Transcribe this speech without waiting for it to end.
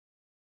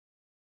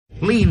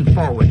Lean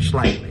forward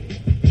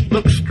slightly.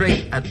 Look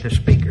straight at the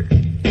speaker.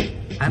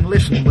 And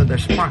listen with a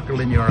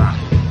sparkle in your eye,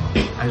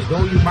 as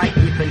though you might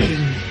be thinking,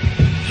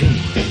 gee,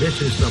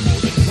 this is the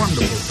most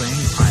wonderful thing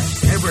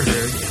I've ever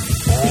heard in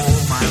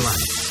all my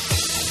life.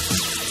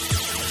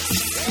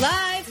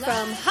 Live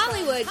from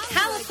Hollywood,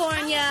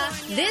 California,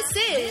 this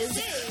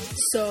is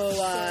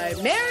So I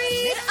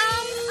Married a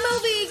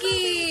Movie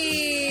Geek.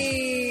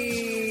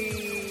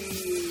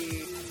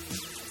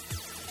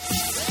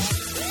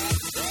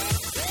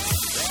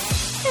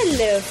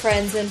 Hello,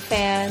 friends and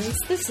fans.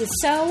 This is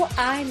So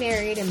I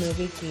Married a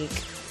Movie Geek.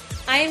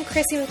 I am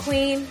Chrissy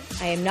McQueen.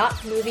 I am not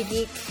the movie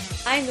geek.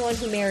 I am the one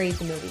who married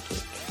the movie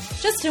geek.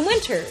 Justin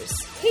Winters,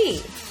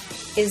 he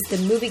is the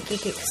movie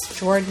geek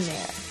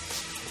extraordinaire.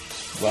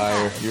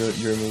 Liar. You're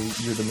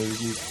the movie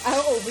geek.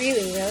 Oh,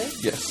 really?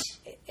 Yes.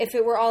 If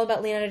it were all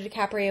about Leonardo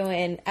DiCaprio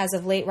and, as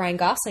of late, Ryan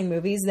Gosling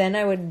movies, then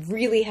I would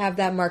really have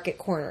that market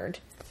cornered.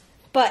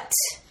 But,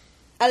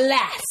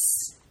 alas,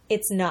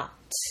 it's not.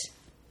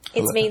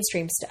 It's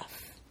mainstream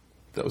stuff.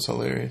 That was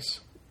hilarious.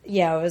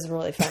 Yeah, it was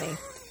really funny.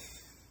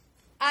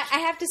 I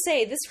have to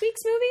say, this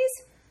week's movies,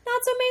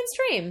 not so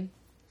mainstream.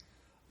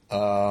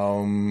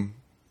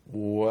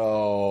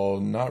 Well,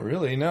 not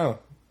really, no.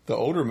 The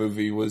older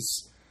movie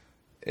was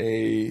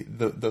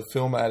the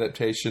film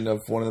adaptation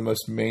of one of the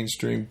most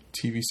mainstream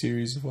TV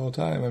series of all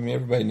time. I mean,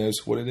 everybody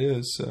knows what it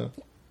is, so.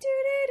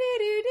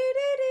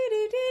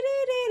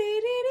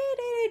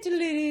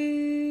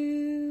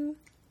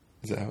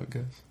 Is that how it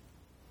goes?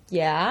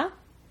 Yeah.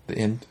 The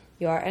end?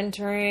 You are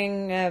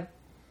entering a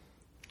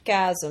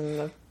chasm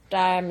of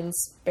time and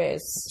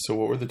space. So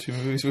what were the two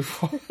movies we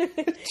watched?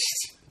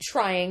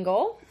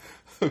 Triangle.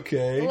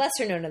 Okay. The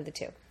lesser known of the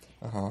two.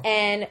 Uh-huh.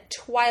 And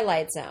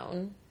Twilight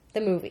Zone,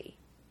 the movie.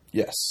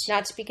 Yes.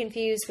 Not to be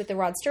confused with the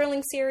Rod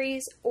Serling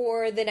series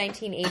or the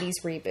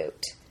 1980s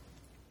reboot.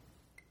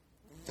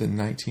 The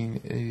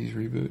 1980s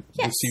reboot?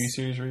 Yes. The TV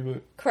series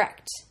reboot?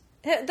 Correct.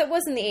 That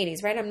was in the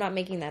 80s, right? I'm not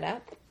making that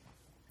up.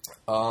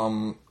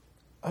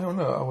 I don't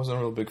know. I wasn't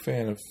a real big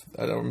fan of...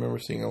 I don't remember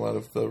seeing a lot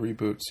of the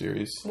reboot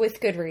series.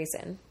 With good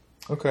reason.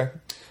 Okay.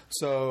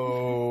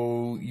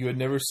 So, you had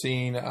never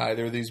seen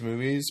either of these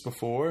movies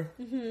before?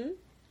 Mm-hmm.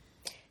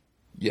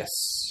 Yes.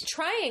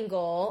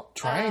 Triangle.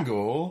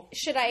 Triangle?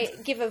 Should I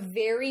give a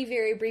very,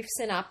 very brief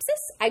synopsis?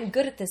 I'm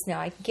good at this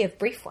now. I can give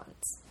brief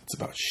ones. It's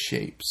about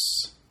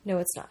shapes. No,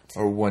 it's not.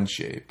 Or one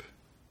shape.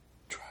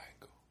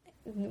 Triangle.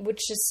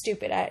 Which is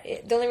stupid.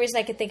 The only reason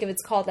I could think of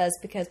it's called that is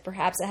because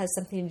perhaps it has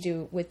something to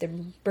do with the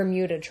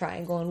Bermuda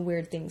Triangle and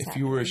weird things If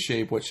you were a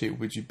shape, what shape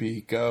would you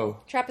be? Go.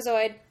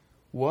 Trapezoid.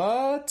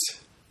 What?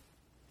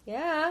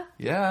 Yeah.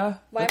 Yeah.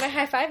 Why am I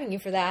high-fiving you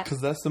for that?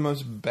 Because that's the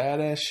most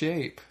badass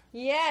shape.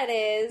 Yeah, it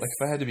is. Like,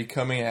 if I had to be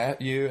coming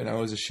at you and I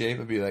was a shape,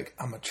 I'd be like,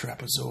 I'm a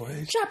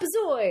trapezoid.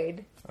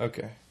 Trapezoid.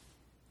 Okay.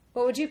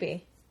 What would you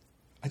be?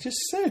 I just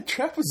said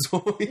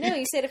trapezoid. No,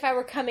 you said if I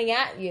were coming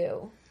at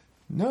you.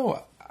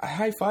 No, I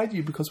high-fived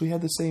you because we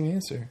had the same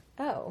answer.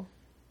 Oh.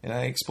 And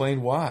I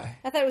explained why.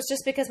 I thought it was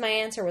just because my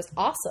answer was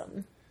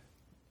awesome.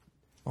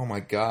 Oh my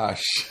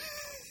gosh.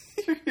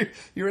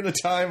 You're in a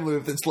time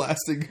loop that's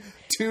lasting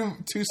two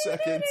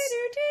seconds.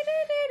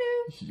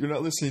 You're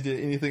not listening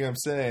to anything I'm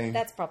saying.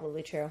 That's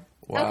probably true.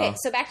 Wow. Okay,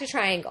 so back to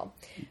Triangle.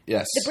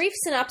 Yes. The brief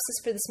synopsis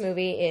for this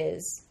movie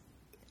is...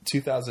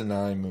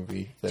 2009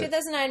 movie.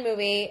 2009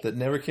 movie. That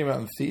never came out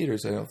in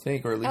theaters, I don't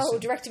think, or at least... Oh,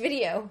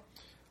 direct-to-video.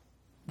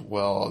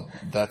 Well,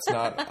 that's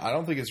not... I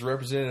don't think it's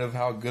representative of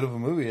how good of a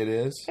movie it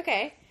is.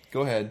 Okay.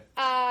 Go ahead.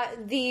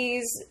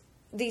 These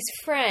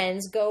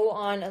friends go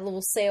on a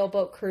little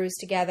sailboat cruise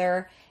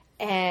together,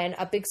 and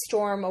a big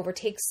storm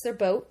overtakes their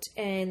boat,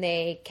 and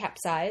they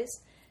capsize.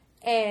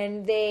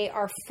 And they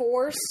are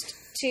forced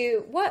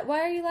to... What?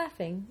 Why are you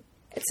laughing?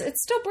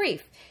 It's still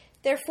brief.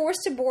 They're forced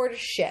to board a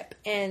ship,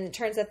 and it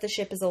turns out the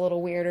ship is a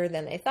little weirder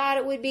than they thought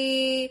it would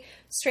be.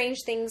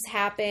 Strange things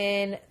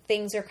happen.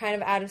 Things are kind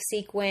of out of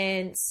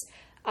sequence.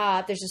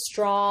 There's a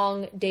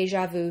strong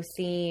deja vu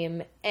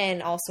theme,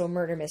 and also a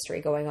murder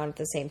mystery going on at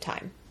the same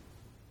time.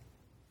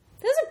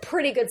 That's a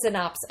pretty good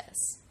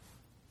synopsis.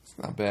 It's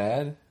not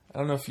bad. I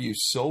don't know if you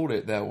sold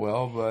it that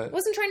well, but... I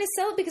wasn't trying to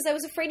sell it because I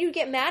was afraid you'd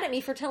get mad at me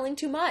for telling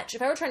too much.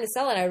 If I were trying to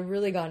sell it, I would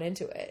really gone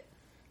into it.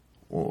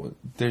 Well,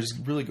 there's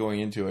really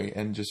going into it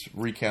and just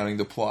recounting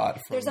the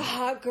plot. There's a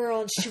hot girl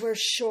and she wears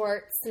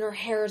shorts and her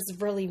hair is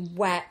really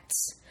wet.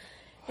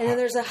 And then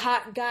there's a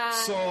hot guy.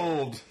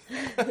 Sold!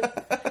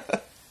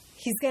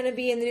 He's going to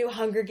be in the new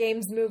Hunger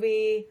Games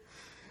movie.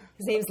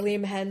 His name's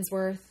Liam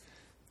Hemsworth.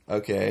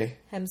 Okay.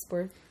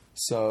 Hemsworth.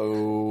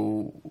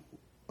 So,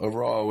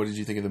 overall, what did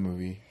you think of the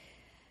movie?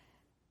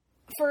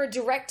 For a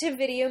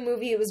direct-to-video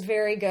movie, it was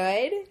very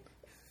good.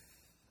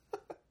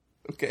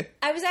 Okay.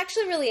 I was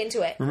actually really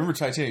into it. Remember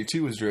Titanic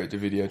 2 was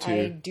direct-to-video, too.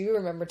 I do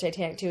remember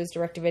Titanic 2 was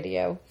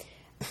direct-to-video.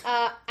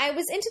 I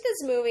was into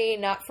this movie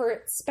not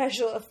for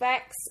special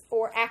effects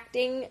or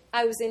acting.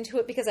 I was into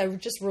it because I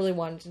just really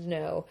wanted to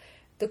know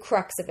the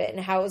crux of it and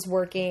how it was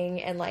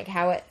working and like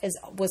how it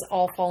was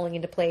all falling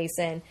into place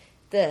and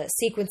the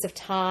sequence of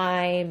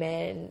time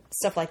and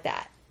stuff like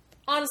that.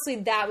 honestly,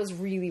 that was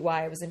really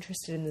why I was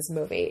interested in this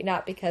movie,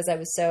 not because I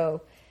was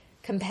so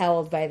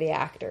compelled by the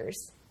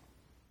actors.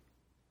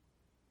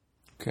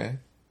 Okay.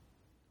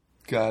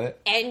 Got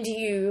it. And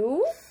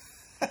you?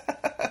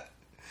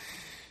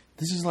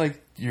 This is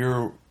like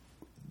your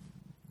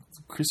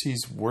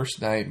Chrissy's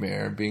worst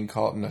nightmare, being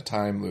caught in a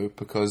time loop,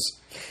 because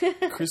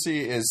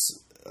Chrissy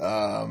is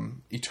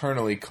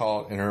eternally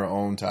caught in her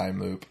own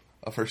time loop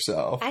of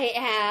herself. I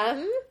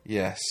am?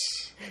 Yes.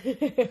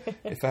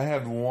 If I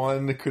have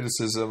one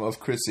criticism of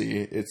Chrissy,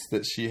 it's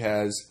that she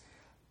has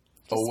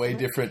a way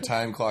different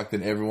time clock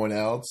than everyone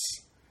else.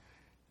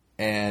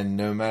 And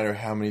no matter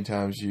how many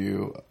times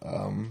you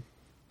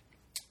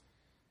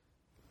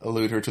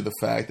allude her to the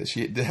fact that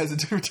she has a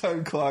different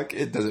time clock,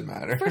 it doesn't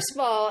matter. First of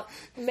all,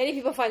 many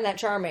people find that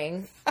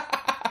charming.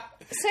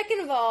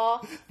 Second of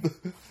all...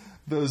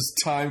 Those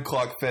time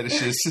clock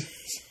fetishes.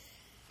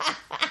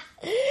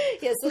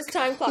 Yes, those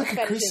time clock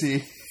fetishes.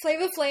 Chrissy.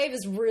 Flava Flav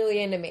is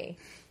really into me.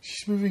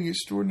 She's moving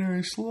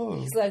extraordinarily slow.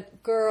 He's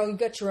like, girl, you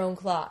got your own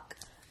clock.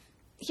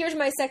 Here's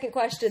my second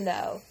question,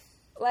 though.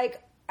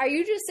 Like, are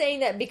you just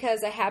saying that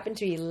because I happen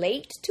to be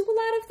late to a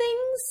lot of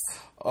things?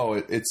 Oh,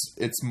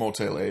 it's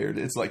multi-layered.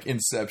 It's like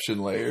Inception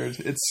layered.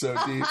 It's so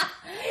deep.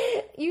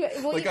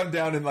 I'm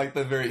down in like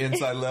the very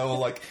inside level,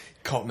 like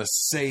caught in a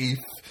safe,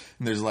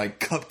 and there's like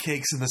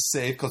cupcakes in the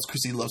safe because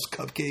Chrissy loves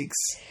cupcakes.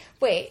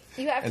 Wait,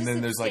 you have and to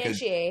then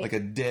substantiate. there's like a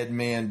dead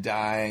man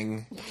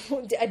dying.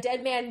 A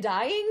dead man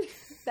dying?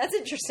 That's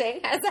interesting.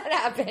 How does that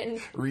happen?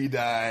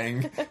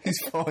 Re-dying. He's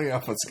falling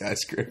off a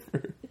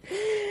skyscraper.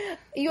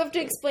 You have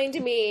to explain to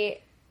me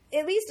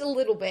at least a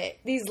little bit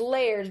these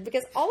layers,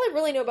 because all I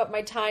really know about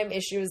my time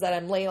issue is that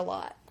I'm late a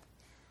lot.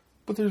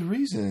 But there's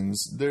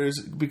reasons.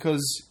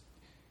 Because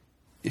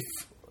if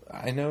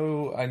I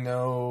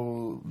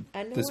know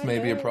this may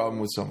be a problem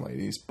with some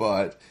ladies,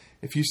 but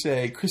if you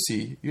say,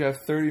 Chrissy, you have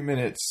 30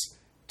 minutes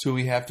till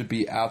we have to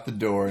be out the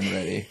door and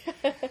ready.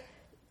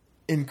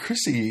 In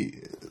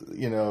Chrissy,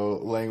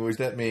 language,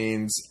 that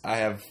means I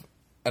have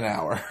an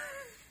hour.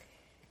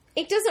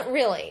 It doesn't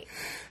really.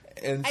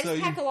 And I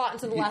just pack a lot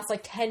into the last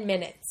 10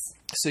 minutes.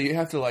 So you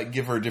have to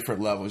give her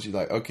different levels. You're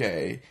like,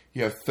 okay,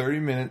 you have 30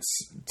 minutes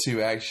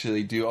to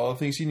actually do all the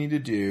things you need to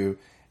do,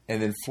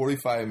 and then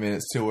 45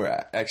 minutes till we're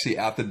actually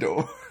out the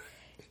door.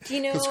 Do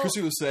you know? Because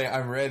Chrissy was saying,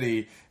 I'm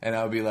ready, and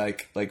I'll be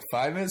like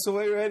 5 minutes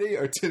away ready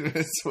or 10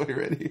 minutes away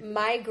ready.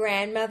 My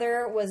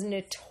grandmother was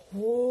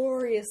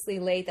notoriously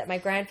late, that my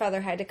grandfather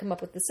had to come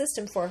up with the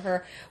system for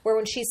her, where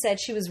when she said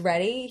she was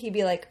ready, he'd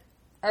be like,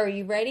 are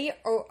you ready,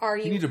 or are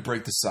you... You need to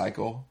break the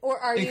cycle. Or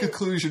are you... In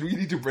conclusion, we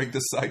need to break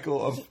the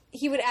cycle of...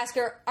 He would ask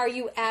her, are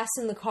you ass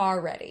in the car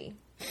ready?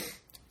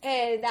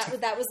 And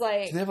that was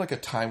like... Do they have a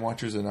Time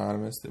Watchers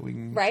Anonymous that we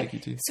can take you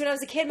to? So when I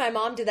was a kid, my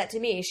mom did that to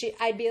me.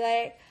 I'd be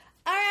like,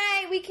 all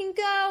right, we can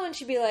go. And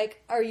she'd be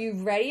like, are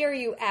you ready, or are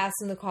you ass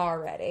in the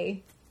car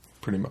ready?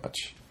 Pretty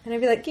much. And I'd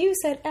be like, you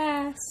said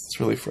ass. It's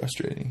really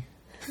frustrating.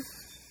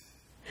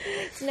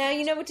 So now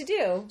you know what to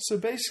do. So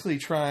basically,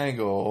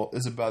 Triangle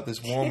is about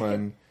this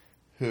woman...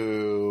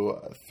 who,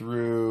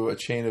 through a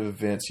chain of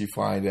events, you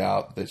find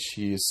out that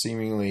she is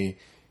seemingly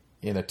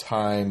in a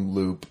time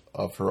loop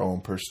of her own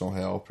personal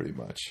hell, pretty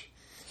much.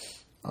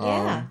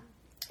 Yeah.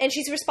 And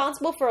she's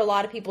responsible for a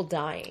lot of people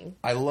dying.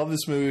 I love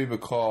this movie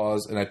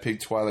because, and I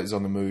picked Twilight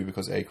Zone the movie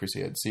because A,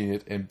 Chrissy had seen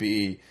it, and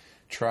B,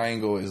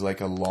 Triangle is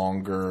like a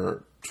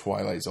longer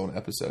Twilight Zone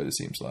episode, it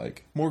seems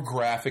like. More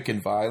graphic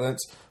and violence,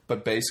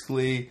 but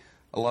basically,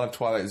 a lot of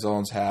Twilight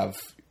Zones have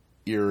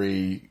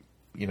eerie,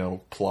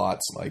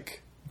 plots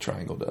like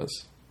Triangle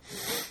does.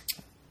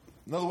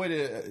 Another way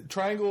to...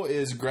 Triangle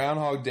is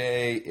Groundhog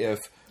Day if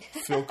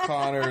Phil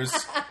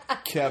Connors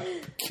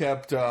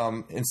kept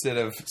instead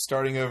of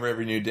starting over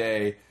every new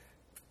day,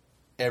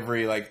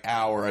 every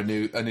hour a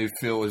new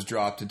Phil was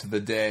dropped into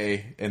the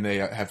day, and they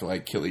have to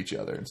kill each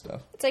other and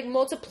stuff. It's like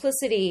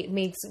Multiplicity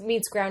meets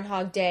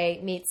Groundhog Day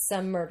meets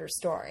Some Murder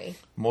Story.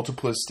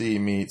 Multiplicity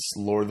meets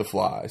Lord of the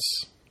Flies.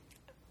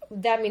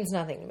 That means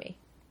nothing to me.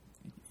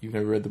 You've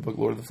never read the book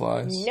Lord of the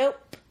Flies?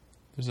 Nope.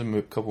 There's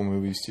a couple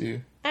movies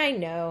too. I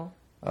know.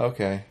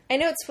 Okay. I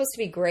know it's supposed to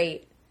be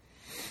great.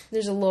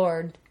 There's a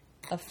Lord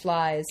of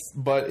Flies.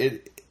 But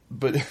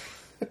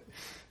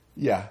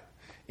yeah.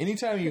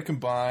 Anytime you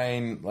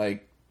combine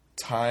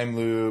time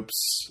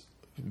loops,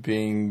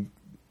 being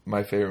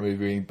my favorite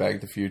movie being Back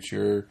to the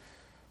Future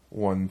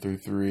 1 through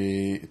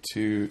 3,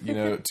 2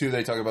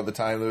 they talk about the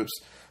time loops,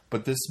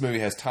 but this movie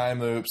has time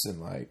loops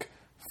and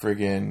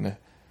friggin'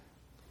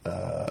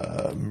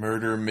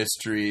 murder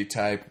mystery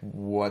type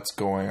what's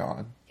going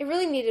on. It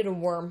really needed a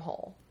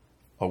wormhole.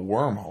 A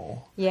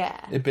wormhole? Yeah.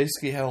 It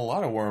basically had a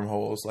lot of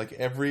wormholes.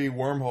 Every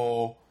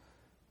wormhole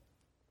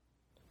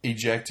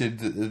ejected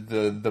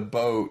the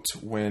boat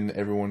when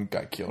everyone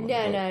got killed.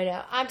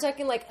 No. I'm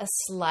talking a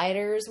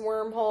Sliders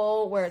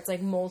wormhole where it's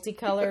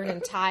multicolored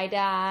and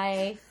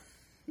tie-dye.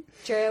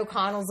 Jerry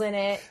O'Connell's in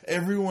it.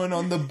 Everyone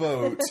on the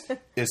boat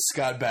is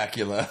Scott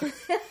Bakula.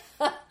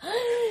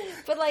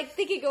 But, like,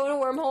 they could go in a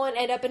wormhole and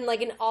end up in,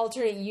 like, an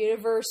alternate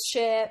universe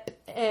ship.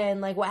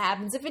 And, like, what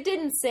happens if it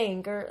didn't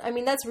sink? Or, I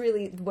mean, that's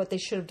really what they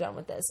should have done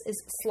with this,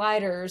 is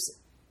Slider's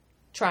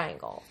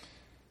Triangle.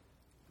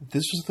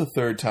 This was the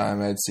third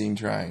time I'd seen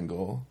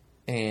Triangle.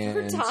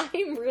 And Third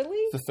time?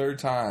 Really? the third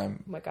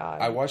time. Oh, my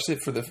God. I watched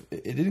it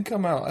it didn't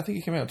come out, I think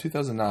it came out in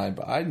 2009,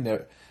 but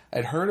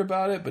I'd heard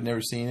about it, but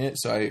never seen it.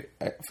 So I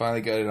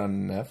finally got it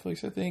on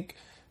Netflix, I think,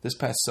 this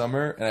past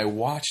summer, and I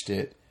watched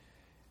it.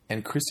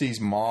 And Chrissy's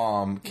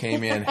mom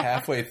came in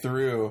halfway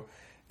through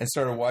and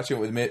started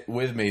watching it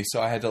with me.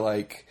 So I had to,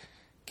 like,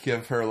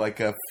 give her,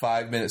 like, a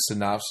 5-minute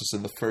synopsis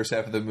of the first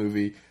half of the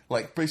movie,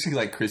 like, basically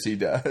like Chrissy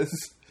does.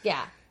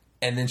 Yeah.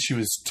 And then she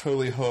was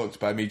totally hooked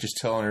by me just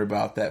telling her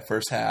about that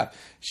first half.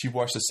 She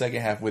watched the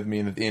second half with me,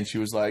 and at the end she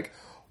was like,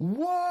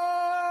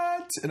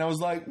 "What?" And I was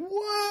like,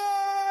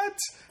 "What?"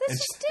 That's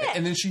just it.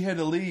 And then she had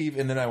to leave,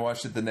 and then I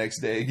watched it the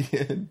next day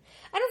again.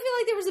 I don't feel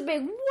like there was a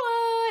big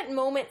what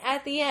moment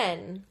at the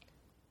end.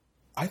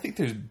 I think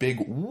there's big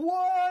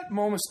what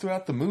moments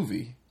throughout the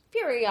movie.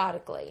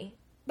 Periodically.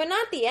 But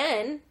not the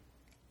end.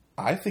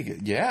 I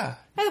think yeah.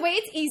 By the way,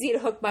 it's easy to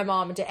hook my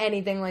mom into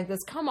anything like this.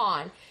 Come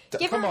on.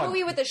 Give her a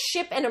movie with a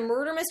ship and a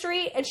murder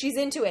mystery, and she's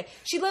into it.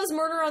 She loves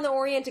Murder on the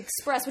Orient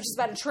Express, which is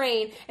about a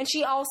train, and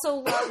she also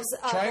loves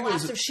The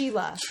Last of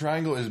Sheila.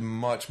 Triangle is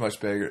much, much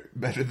better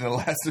than The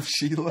Last of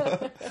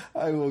Sheila.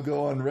 I will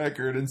go on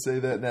record and say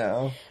that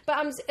now. But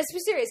I'm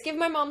serious. Give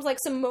my mom's like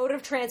some mode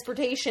of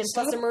transportation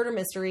plus a murder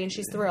mystery, and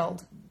she's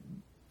thrilled.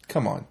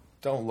 Come on.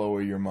 Don't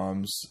lower your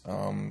mom's,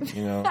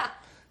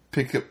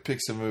 pick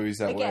some movies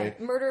that way.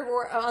 Again, Murder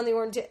on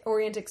the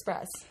Orient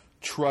Express.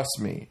 Trust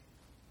me,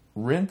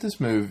 rent this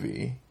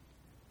movie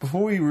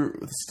before we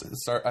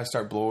I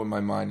start blowing my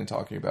mind and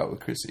talking about it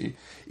with Chrissy.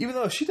 Even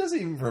though she doesn't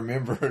even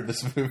remember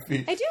this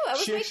movie. I do. I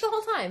was awake the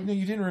whole time. No,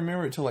 you didn't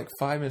remember it till like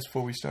 5 minutes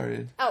before we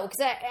started. Oh, because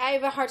I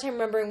have a hard time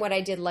remembering what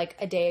I did like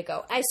a day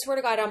ago. I swear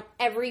to God,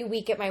 every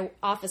week at my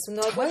office when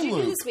they're like, "What'd you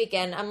do this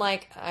weekend?" I'm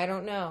like, I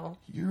don't know.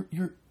 You're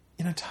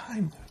in a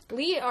time loop.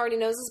 Lee already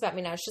knows this about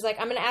me now. She's like,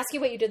 I'm going to ask you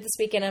what you did this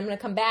weekend. I'm going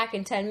to come back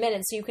in 10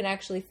 minutes so you can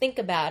actually think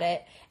about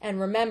it and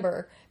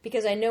remember.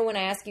 Because I know when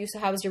I ask you, so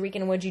how was your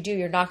weekend and what'd you do?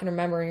 You're not going to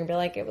remember and you'll be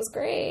like, it was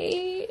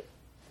great.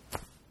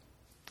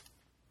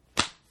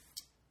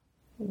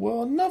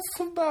 Well, enough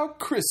about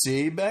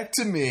Chrissy. Back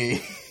to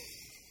me.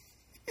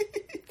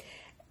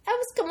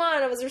 Come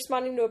on, I was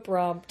responding to a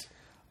prompt.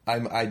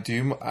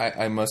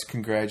 I must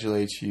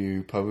congratulate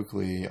you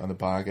publicly on the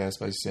podcast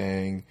by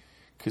saying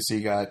Chrissy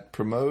got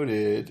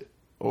promoted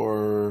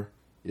or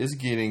is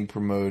getting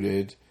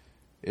promoted.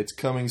 It's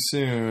coming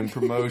soon.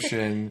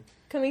 Promotion.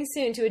 Coming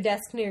soon to a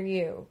desk near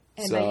you.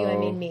 And by you, I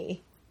mean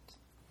me.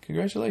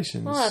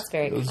 Congratulations. Well, that's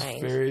very kind. It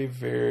was very,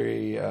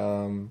 very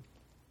long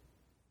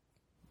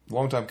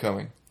time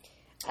coming.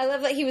 I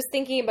love that he was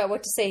thinking about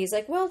what to say. He's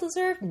like, well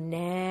deserved?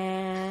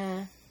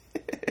 Nah.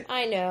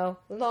 I know.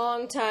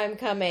 Long time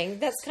coming.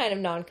 That's kind of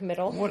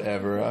non-committal.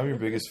 Whatever. I'm your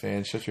biggest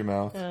fan. Shut your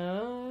mouth.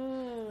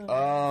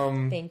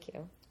 Oh. Thank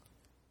you.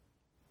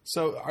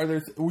 So,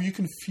 were you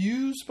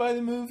confused by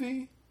the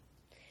movie?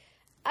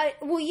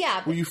 Well,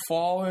 yeah. Were you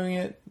following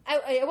it?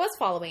 I was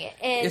following it.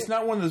 And it's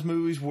not one of those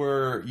movies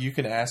where you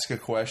can ask a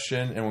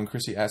question, and when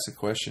Chrissy asks a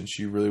question,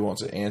 she really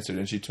wants it answered,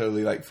 and she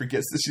totally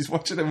forgets that she's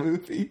watching a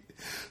movie.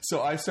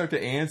 So I start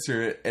to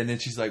answer it, and then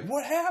she's like,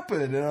 "What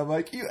happened?" And I'm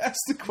like, "You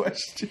asked the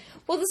question."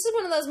 Well, this is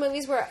one of those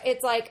movies where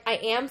it's like I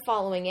am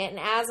following it, and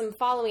as I'm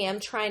following it, I'm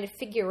trying to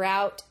figure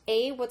out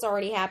A, what's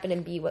already happened,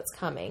 and B, what's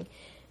coming.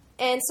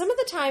 And some of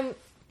the time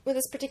with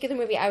this particular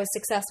movie, I was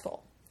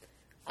successful.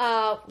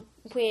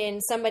 When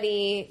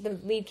the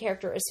lead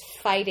character is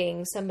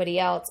fighting somebody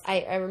else,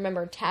 I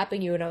remember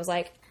tapping you and I was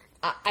like,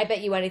 I bet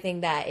you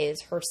anything that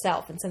is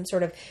herself in some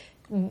sort of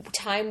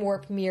time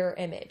warp mirror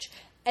image.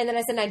 And then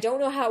I said, I don't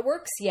know how it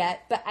works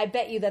yet, but I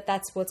bet you that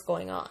that's what's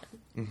going on.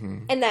 Mm-hmm.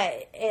 And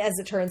that, as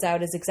it turns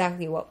out, is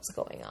exactly what was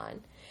going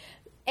on.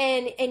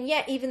 And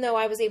yet, even though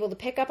I was able to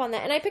pick up on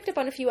that, and I picked up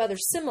on a few other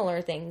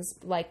similar things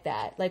like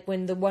that, like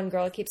when the one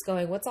girl keeps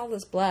going, "What's all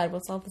this blood?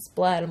 What's all this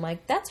blood?" I'm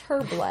like, that's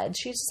her blood.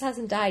 She just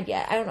hasn't died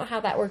yet. I don't know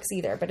how that works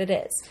either, but it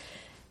is.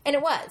 And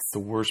it was. The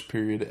worst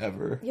period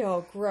ever.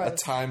 Yo, gross. A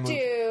time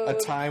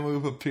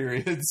loop of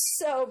periods.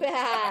 So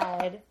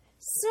bad.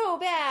 So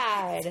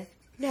bad.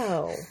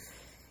 No.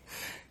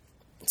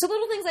 So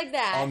little things like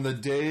that. On the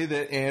day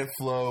that Aunt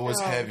Flo was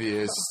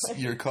heaviest,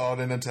 you're caught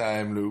in a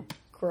time loop.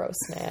 Gross,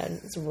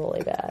 man. It's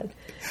really bad.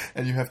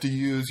 And you have to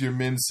use your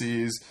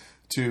menses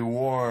to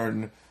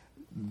warn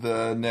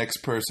the next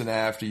person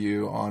after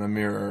you on a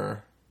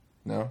mirror.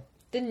 No?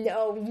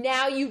 No,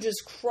 now you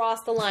just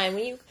crossed the line.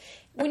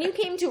 When you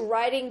came to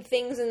writing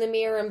things in the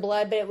mirror in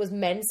blood, but it was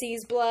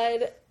Menses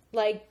blood,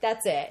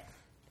 that's it.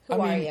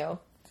 Who are you?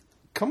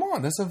 Come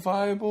on, that's a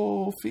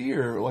viable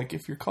fear.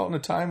 If you're caught in a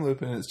time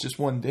loop and it's just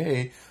one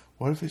day,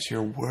 what if it's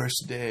your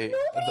worst day?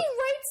 Nobody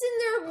writes in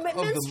their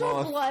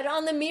menstrual blood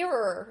on the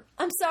mirror.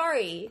 I'm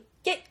sorry.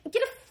 Get a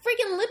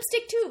freaking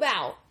lipstick tube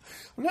out.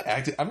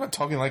 I'm not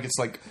talking like it's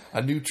like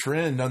a new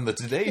trend on the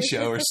Today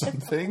Show or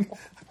something.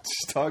 I'm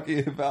just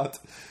talking about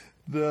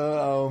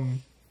the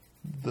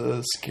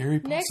scary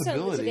possibility. Next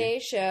on the Today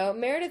Show,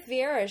 Meredith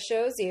Vieira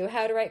shows you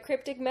how to write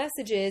cryptic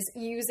messages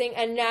using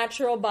a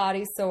natural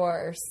body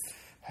source.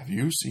 Have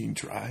you seen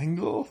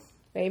Triangle?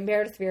 Wait,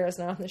 Meredith Vieira's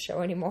not on the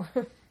show anymore.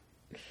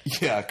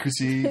 Yeah, because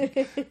you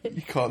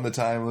caught in the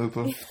time loop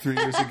of 3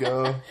 years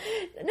ago.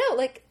 No,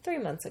 like 3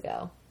 months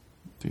ago.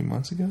 3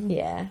 months ago?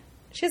 Yeah.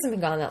 She hasn't been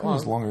gone that It long.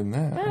 was longer than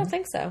that. I don't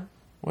think so.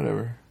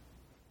 Whatever.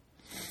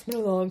 It's been a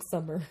long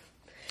summer.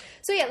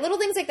 So yeah, little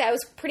things like that I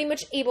was pretty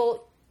much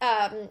able,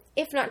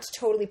 if not to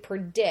totally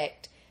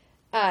predict,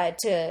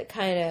 to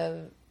kind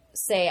of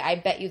say, I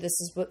bet you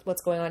this is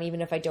what's going on,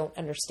 even if I don't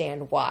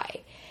understand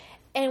why.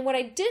 And what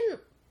I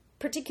didn't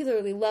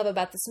particularly love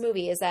about this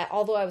movie is that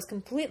although I was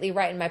completely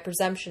right in my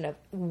presumption of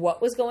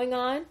what was going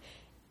on,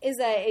 is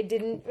that it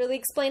didn't really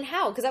explain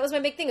how. Because that was my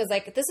big thing. It was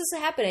like, this is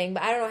happening,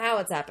 but I don't know how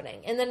it's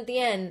happening. And then at the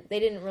end, they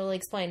didn't really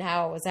explain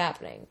how it was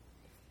happening.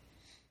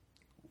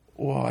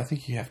 Well, I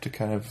think you have to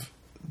kind of...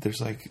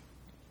 There's like...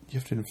 You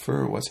have to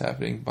infer what's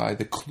happening by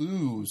the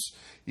clues.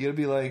 You gotta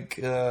be like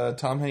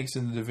Tom Hanks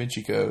in the Da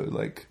Vinci Code,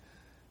 like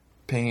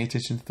paying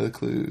attention to the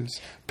clues.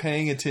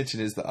 Paying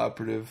attention is the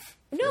operative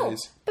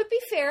phrase. But be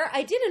fair,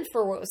 I did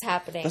infer what was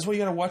happening. That's why you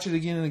gotta watch it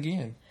again and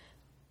again.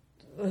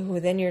 Ooh,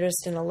 then you're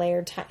just in a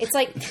layered time. It's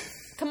like,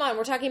 come on,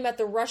 we're talking about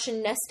the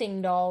Russian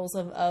nesting dolls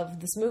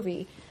of this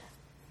movie.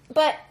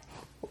 But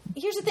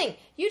here's the thing.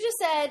 You just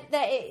said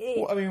that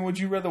Well, I mean, would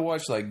you rather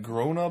watch like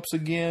Grown Ups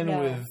again No.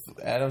 with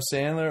Adam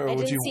Sandler, or I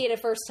would didn't you see it a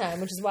first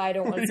time, which is why I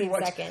don't want to see it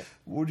watch, second.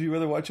 Would you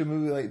rather watch a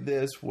movie like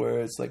this where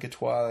it's like a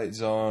Twilight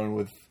Zone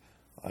with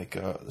like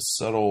a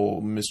subtle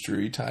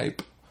mystery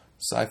type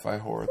sci-fi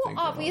horror thing?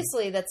 Well,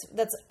 obviously, that's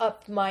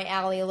up my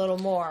alley a little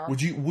more.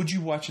 Would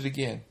you watch it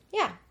again?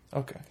 Yeah.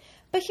 Okay.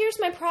 But here's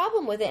my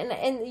problem with it,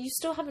 and you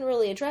still haven't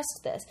really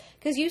addressed this.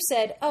 Because you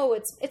said, oh,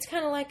 it's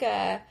kind of like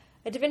a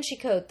Da Vinci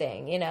Code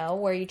thing, you know,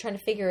 where you're trying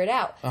to figure it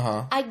out.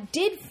 Uh-huh. I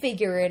did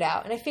figure it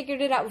out, and I figured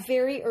it out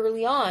very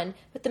early on,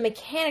 but the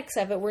mechanics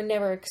of it were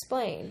never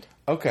explained.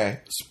 Okay.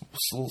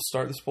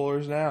 Start the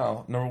spoilers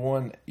now. Number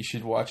one, you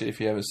should watch it if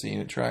you haven't seen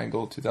it.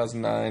 Triangle,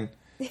 2009.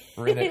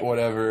 Rent it,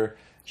 whatever.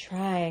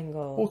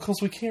 Triangle. Well,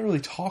 because we can't really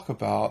talk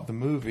about the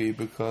movie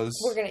because...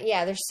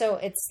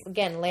 It's,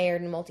 again,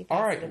 layered and multifaceted.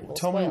 All right, We'll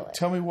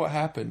tell me what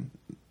happened.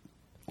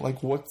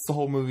 Like, what's the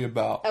whole movie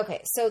about?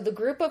 Okay, so the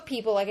group of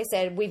people, like I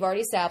said, we've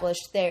already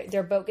established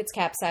their boat gets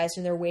capsized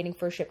and they're waiting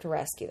for a ship to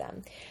rescue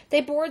them.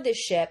 They board this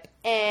ship,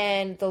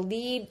 and the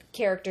lead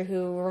character,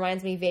 who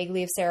reminds me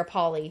vaguely of Sarah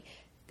Polley,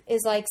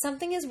 is like,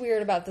 something is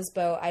weird about this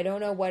boat. I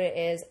don't know what it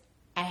is.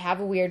 I have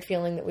a weird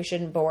feeling that we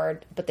shouldn't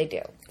board, but they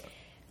do.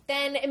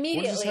 Then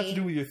immediately... What does this have to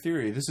do with your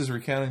theory? This is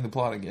recounting the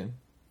plot again.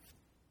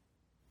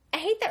 I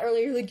hate that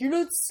earlier. You're like, you're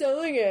not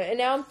selling it. And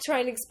now I'm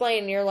trying to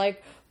explain, and you're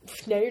like,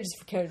 now you're just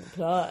recounting the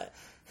plot.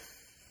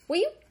 Will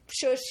you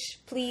shush,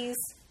 please?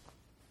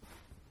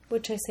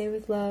 Which I say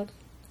with love.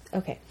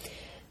 Okay.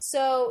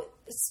 So,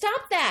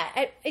 stop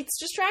that. It's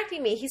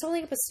distracting me. He's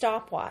holding up a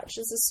stopwatch.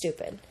 This is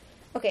stupid.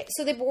 Okay,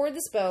 so they board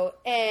this boat,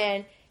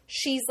 and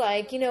she's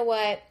like, you know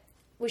what?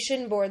 We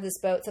shouldn't board this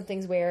boat.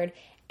 Something's weird.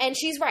 And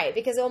she's right,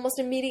 because almost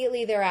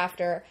immediately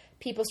thereafter,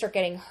 people start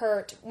getting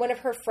hurt. One of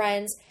her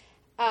friends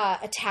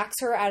attacks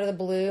her out of the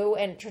blue,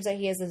 and it turns out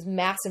he has this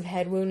massive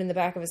head wound in the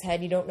back of his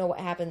head. You don't know what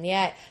happened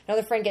yet.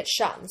 Another friend gets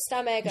shot in the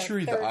stomach. You should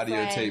read the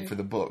audio tape for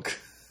the book.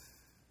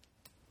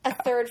 A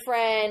third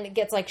friend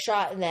gets like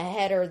shot in the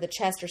head or the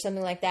chest or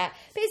something like that.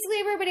 Basically,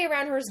 everybody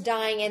around her is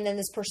dying, and then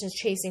this person's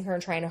chasing her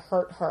and trying to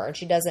hurt her, and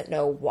she doesn't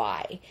know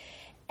why.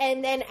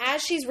 And then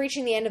as she's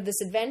reaching the end of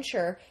this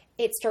adventure,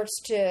 it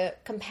starts to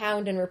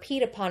compound and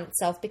repeat upon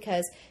itself,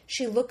 because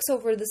she looks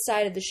over the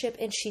side of the ship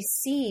and she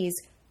sees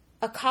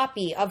a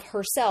copy of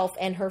herself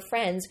and her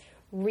friends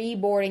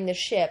reboarding the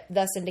ship,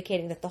 thus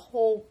indicating that the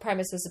whole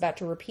premise is about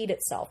to repeat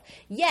itself.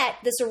 Yet,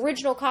 this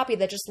original copy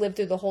that just lived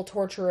through the whole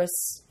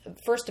torturous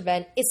first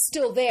event is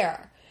still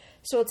there.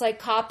 So it's like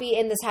copy,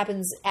 and this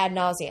happens ad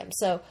nauseum.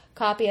 So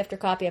copy after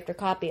copy after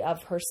copy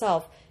of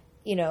herself,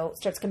 you know,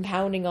 starts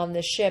compounding on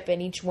this ship,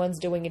 and each one's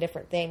doing a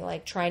different thing,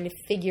 like trying to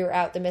figure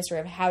out the mystery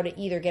of how to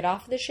either get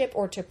off the ship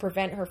or to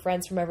prevent her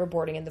friends from ever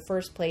boarding in the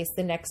first place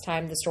the next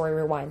time the story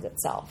rewinds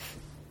itself.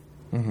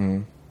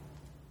 Mm-hmm.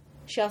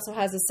 She also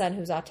has a son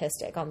who's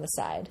autistic on the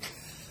side.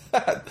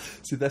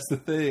 See, that's the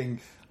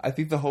thing. I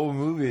think the whole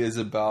movie is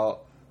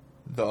about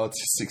the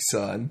autistic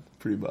son,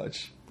 pretty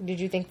much. Did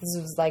you think this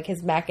was like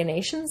his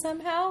machination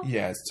somehow?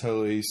 Yeah, it's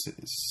totally,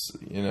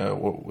 you know,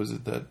 what was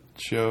it, that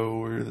show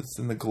where it's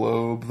in the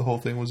globe, the whole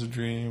thing was a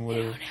dream,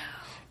 whatever. I don't know.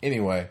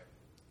 Anyway,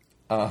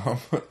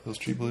 those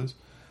tree blues.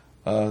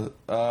 How's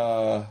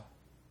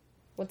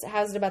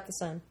it about the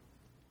son?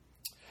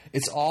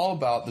 It's all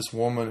about this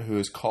woman who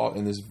is caught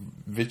in this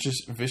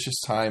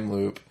vicious time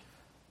loop,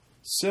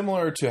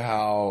 similar to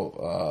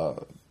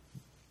how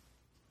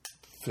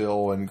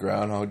Phil in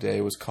Groundhog Day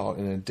was caught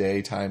in a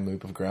day time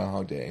loop of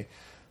Groundhog Day.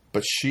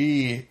 But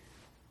she,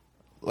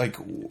 like,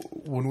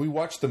 when we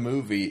watch the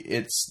movie,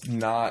 it's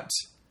not,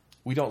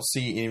 we don't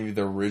see any of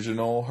the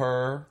original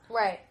her.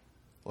 Right.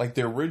 Like,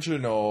 the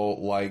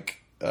original,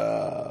 like,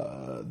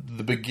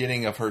 the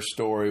beginning of her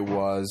story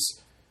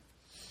was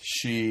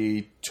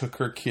she took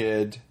her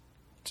kid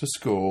to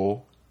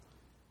school.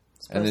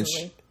 Supposedly. And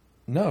then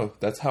no,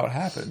 that's how it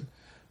happened.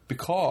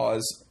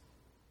 Because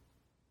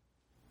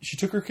she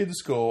took her kid to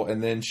school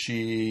and then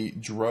she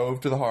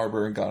drove to the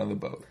harbor and got on the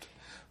boat.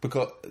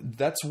 Because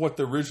that's what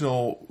the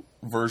original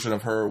version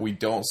of her we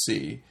don't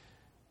see.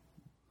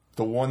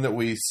 The one that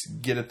we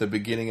get at the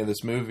beginning of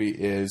this movie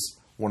is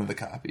one of the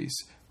copies.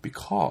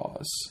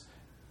 Because,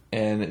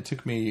 and it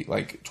took me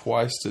like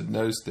twice to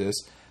notice this,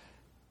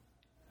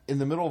 in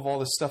the middle of all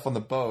this stuff on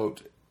the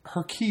boat,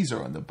 her keys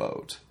are on the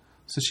boat.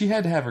 So she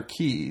had to have her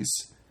keys.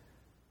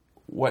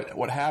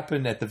 What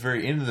happened at the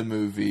very end of the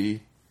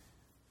movie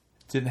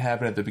didn't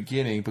happen at the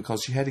beginning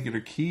because she had to get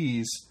her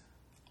keys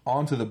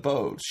onto the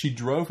boat. She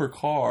drove her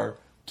car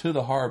to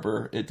the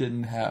harbor. It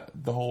didn't have,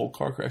 the whole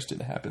car crash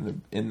didn't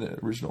happen in the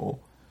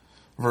original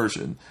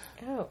version.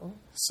 Oh.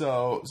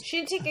 So She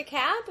didn't take a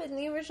cab in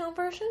the original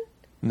version?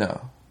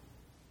 No.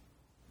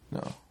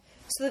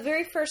 So the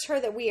very first her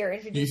that we are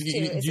introduced to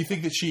is... Do you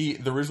think that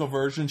the original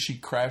version, she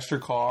crashed her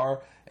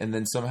car and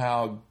then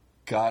somehow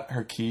got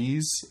her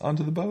keys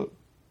onto the boat?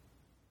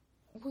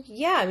 Well,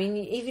 yeah, I mean,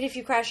 even if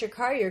you crash your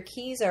car, your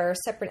keys are a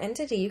separate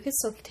entity. You could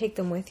still take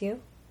them with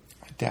you.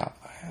 I doubt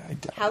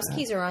House that.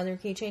 keys are on their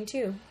keychain,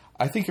 too.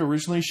 I think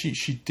originally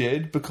she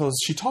did because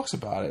she talks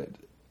about it.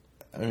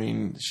 I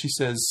mean, she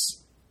says...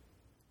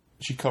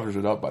 She covers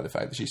it up by the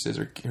fact that she says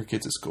her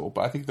kid's at school.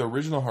 But I think the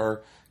original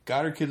her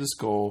got her kid to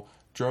school,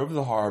 drove to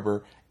the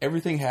harbor,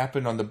 everything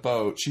happened on the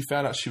boat. She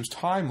found out she was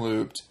time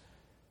looped,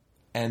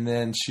 and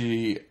then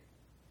the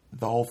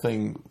whole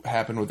thing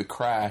happened with the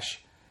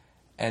crash,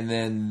 and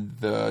then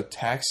the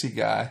taxi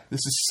guy,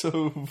 this is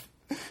so...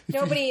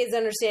 Nobody is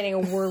understanding a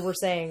word we're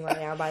saying right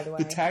now, by the way.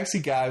 The taxi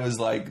guy was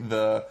like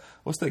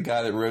what's the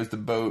guy that rows the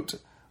boat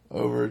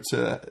over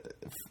to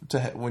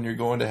when you're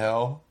going to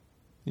hell?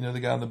 You know, the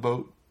guy on the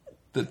boat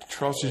that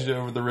crosses you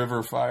over the river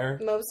of fire?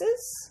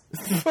 Moses?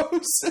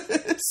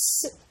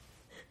 Moses!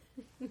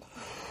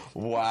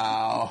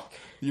 Wow.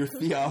 Your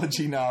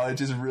theology knowledge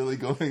is really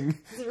going...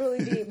 It's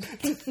really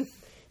deep.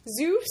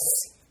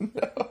 Zeus?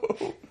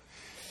 No.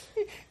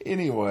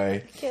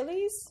 Anyway.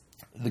 Achilles?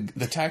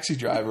 The taxi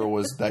driver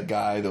was that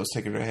guy that was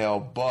taking her to hell,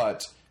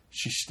 but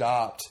she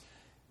stopped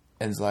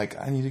and was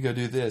like, I need to go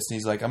do this. And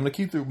he's like, I'm going to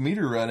keep the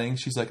meter running.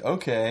 She's like,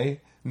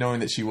 okay, knowing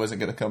that she wasn't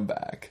going to come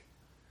back.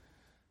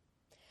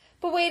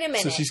 But wait a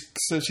minute.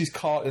 So she's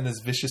caught in this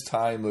vicious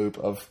time loop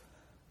of,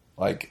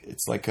 like,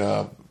 it's like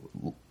a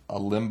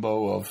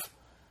limbo of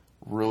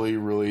really,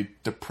 really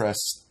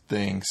depressed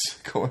things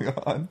going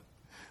on.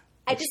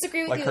 I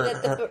disagree with like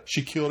you.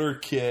 She killed her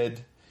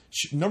kid.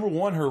 Number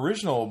one, her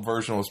original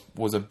version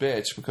was a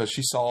bitch because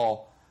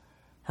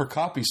her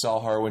copy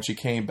saw her when she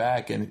came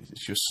back and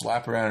she was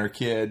slapping around her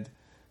kid.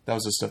 That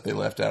was the stuff they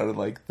left out of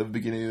like the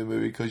beginning of the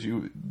movie because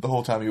the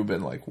whole time you've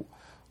been like,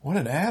 what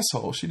an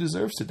asshole. She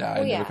deserves to die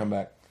and never come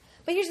back.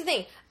 But here's the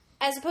thing.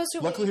 As opposed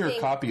to... Luckily her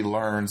copy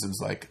learns and is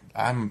like,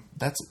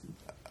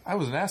 I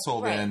was an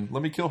asshole then.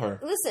 Let me kill her.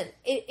 Listen,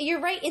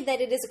 you're right in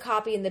that it is a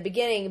copy in the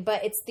beginning,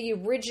 but it's the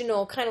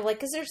original kind of like...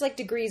 Because there's like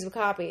degrees of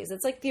copies.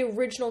 It's like the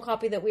original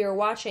copy that we are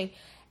watching.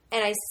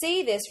 And I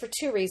say this for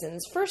two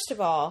reasons. First of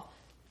all,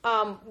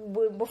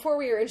 before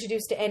we are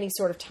introduced to any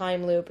sort of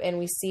time loop and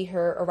we see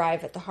her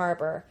arrive at the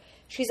harbor,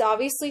 she's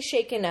obviously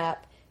shaken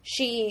up.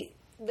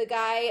 The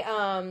guy,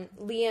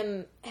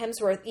 Liam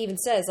Hemsworth, even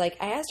says, like,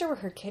 I asked her where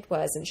her kid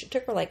was, and she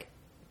took her, like,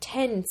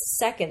 10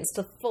 seconds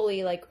to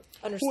fully, like,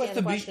 understand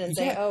the question and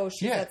say, oh,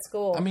 she's at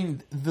school. I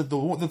mean, the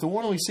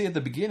one we see at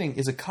the beginning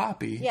is a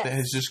copy that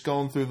has just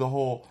gone through the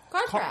whole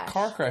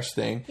car crash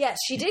thing. Yes,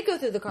 she did go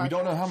through the car crash. We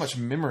don't know how much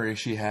memory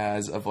she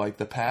has of, like,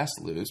 the past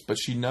loops, but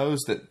she knows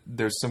that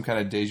there's some kind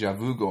of deja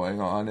vu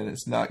going on, and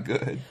it's not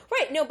good.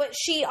 Right, no, but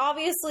she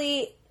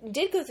obviously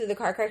did go through the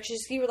car crash.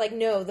 You were like,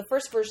 no, the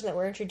first version that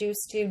we're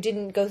introduced to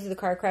didn't go through the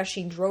car crash.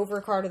 She drove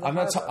her car to the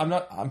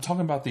harbor. I'm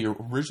talking about the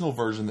original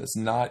version that's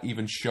not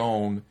even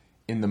shown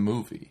in the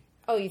movie.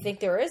 Oh, you think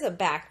there is a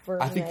back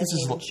version? I think this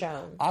is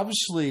shown.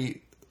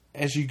 Obviously,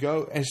 as you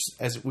go,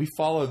 as we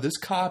follow this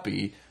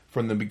copy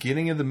from the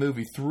beginning of the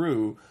movie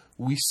through,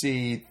 we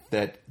see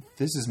that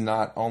this is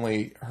not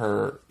only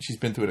her. She's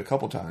been through it a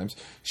couple times.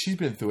 She's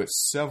been through it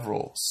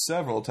several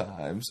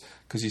times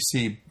because you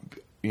see,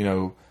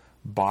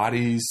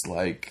 bodies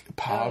like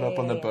piled up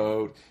on the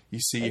boat. You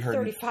see like her.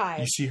 35.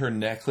 You see her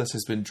necklace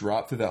has been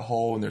dropped through that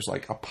hole, and there's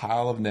like a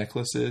pile of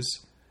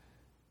necklaces.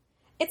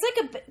 It's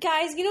like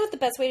guys, you know what the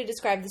best way to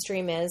describe this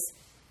dream is?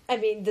 I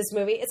mean, this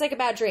movie. It's like a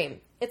bad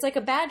dream. It's like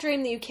a bad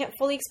dream that you can't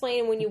fully explain.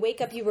 And when you wake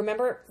up, you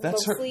remember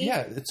mostly.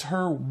 It's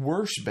her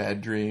worst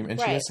bad dream,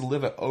 and she has to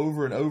live it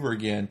over and over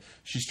again.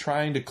 She's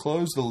trying to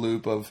close the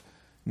loop of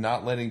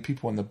not letting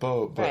people on the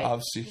boat, but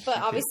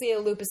obviously a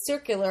loop is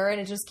circular,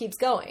 and it just keeps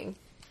going.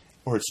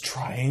 Or it's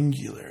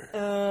triangular.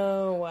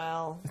 Oh,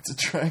 well. It's a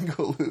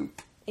triangle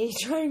loop. A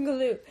triangle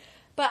loop.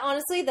 But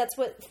honestly, that's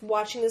what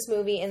watching this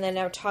movie and then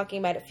now talking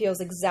about it feels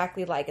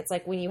exactly like. It's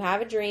like when you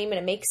have a dream and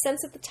it makes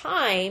sense at the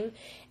time,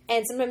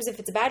 And sometimes if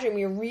it's a bad dream,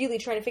 you're really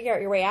trying to figure out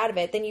your way out of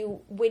it. Then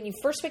when you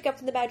first wake up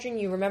from the bad dream,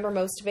 you remember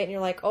most of it, and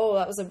you're like, oh,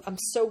 I'm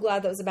so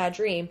glad that was a bad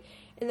dream.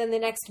 And then the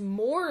next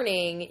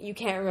morning, you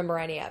can't remember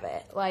any of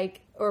it.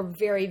 Like, or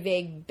very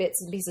vague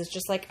bits and pieces.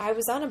 Just like, I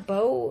was on a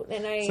boat,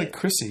 and It's like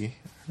Chrissy,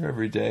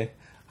 every day.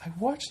 I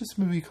watched this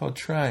movie called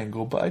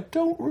Triangle, but I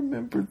don't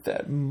remember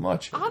that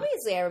much of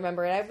Obviously, I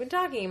remember it. I've been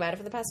talking about it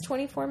for the past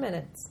 24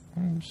 minutes.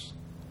 I'm just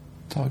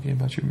talking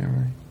about your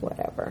memory.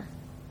 Whatever.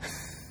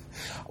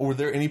 Were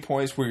there any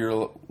points where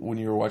when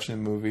you were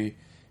watching the movie,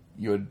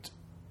 you had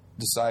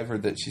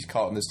deciphered that she's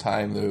caught in this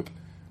time loop,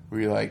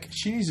 where you're like,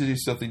 she needs to do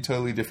something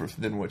totally different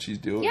than what she's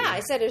doing? Yeah, I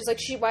said, it was like,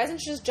 why doesn't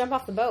she just jump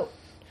off the boat?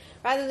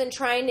 Rather than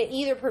trying to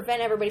either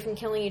prevent everybody from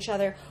killing each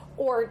other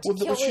or to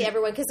kill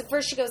everyone. Because at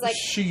first she goes like...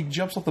 She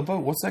jumps off the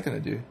boat. What's that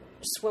going to do?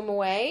 Swim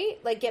away?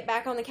 Like, get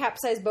back on the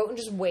capsized boat and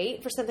just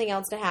wait for something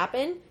else to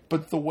happen?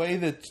 But the way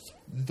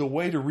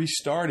to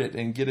restart it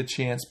and get a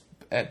chance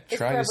at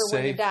trying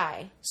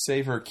to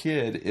save her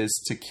kid is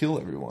to kill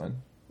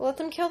everyone. Well, let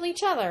them kill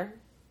each other.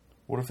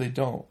 What if they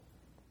don't?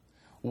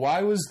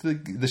 Why was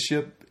the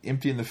ship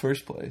empty in the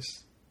first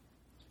place?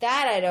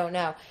 That I don't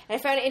know. And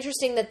I found it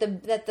interesting that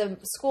the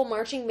school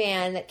marching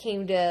band that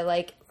came to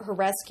like her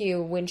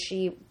rescue when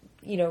she,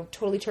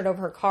 totally turned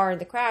over her car in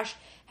the crash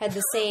had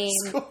the same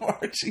school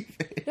marching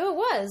band. No, it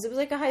was. It was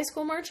like a high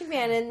school marching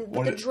band,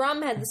 but the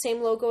drum had the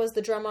same logo as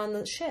the drum on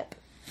the ship.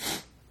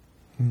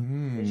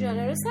 Did you not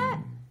notice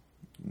that?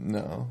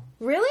 No.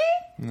 Really?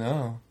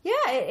 No.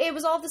 Yeah, it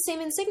was all the same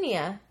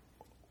insignia.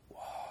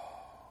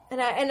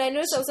 And I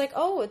noticed, I was like,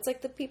 oh, it's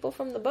like the people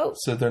from the boat.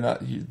 So they're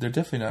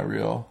definitely not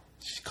real.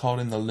 She's caught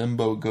in the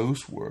limbo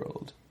ghost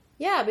world.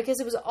 Yeah, because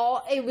it was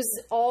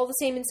all the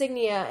same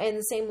insignia and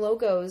the same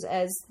logos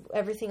as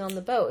everything on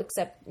the boat,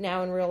 except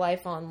now in real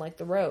life on like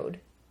the road.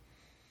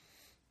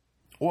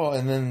 Well,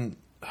 and then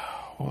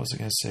what was I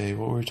going to say?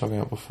 What were we talking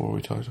about before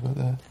we talked about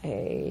that?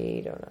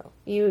 I don't know.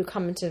 You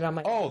commented on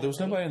my... Oh, there was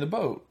nobody in the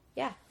boat.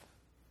 Yeah.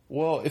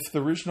 Well, if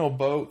the original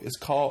boat is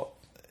called...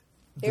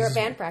 They were at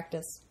band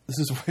practice. This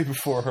is way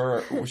before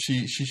her.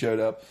 She showed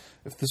up.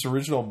 If this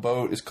original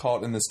boat is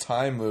caught in this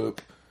time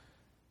loop,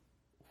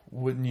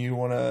 wouldn't you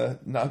want to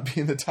not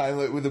be in the time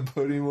loop with the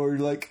boat anymore? You're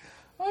like,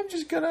 I'm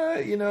just going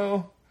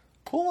to,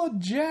 pull a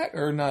Jack,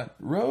 or not,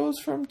 Rose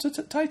from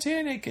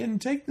Titanic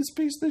and take this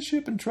piece of the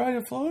ship and try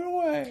to float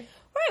away.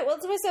 Right. Well,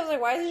 that's what I was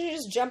like, why didn't you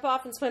just jump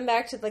off and swim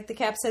back to like the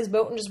capsized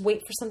boat and just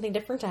wait for something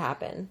different to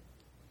happen?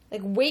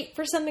 Like, wait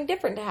for something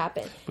different to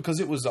happen. Because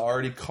it was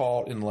already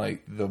caught in,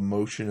 like, the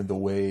motion of the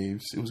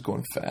waves. It was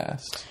going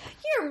fast.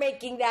 You're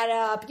making that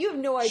up. You have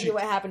no idea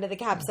what happened to the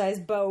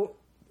capsized boat.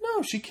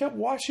 No, she kept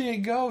watching it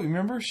go.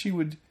 Remember? She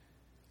would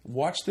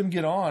watch them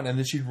get on, and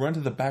then she'd run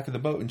to the back of the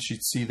boat, and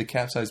she'd see the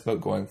capsized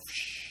boat going...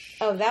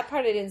 Oh, that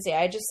part I didn't see.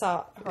 I just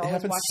saw her always watching them. It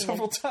happened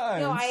several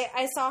times. No,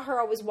 I saw her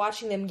always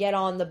watching them get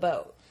on the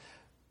boat.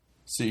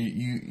 So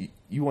you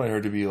wanted her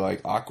to be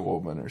like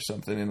Aquawoman or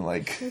something and,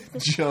 like,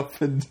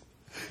 jump and...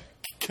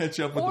 catch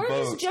up with the boat.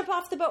 Or just jump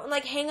off the boat and,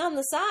 like, hang on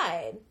the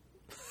side.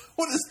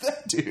 What does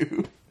that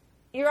do?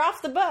 You're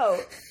off the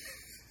boat.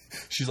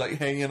 She's, like,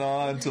 hanging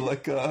on to,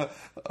 like,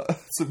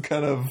 some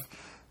kind of...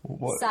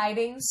 What?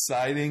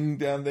 Siding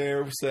down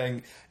there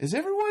saying, is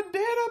everyone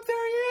dead up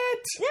there yet?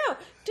 No.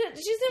 She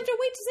doesn't have to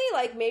wait to say,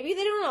 like, maybe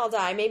they don't all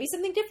die. Maybe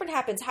something different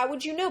happens. How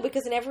would you know?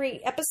 Because in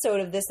every episode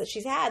of this that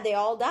she's had, they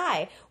all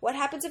die. What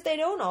happens if they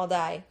don't all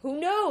die? Who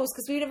knows?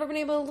 Because we've never been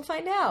able to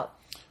find out.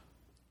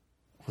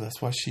 Well,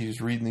 that's why she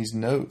was reading these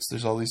notes.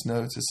 There's all these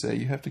notes that say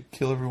you have to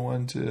kill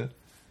everyone to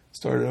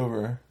start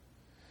over.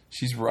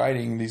 She's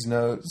writing these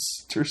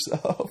notes to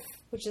herself.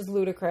 Which is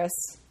ludicrous.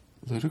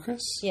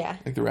 Ludicrous? Yeah.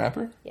 Like the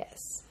rapper? Yes.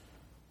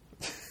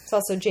 It's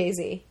also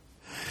Jay-Z.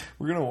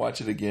 We're going to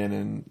watch it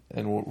again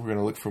and we're going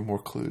to look for more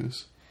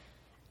clues.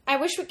 I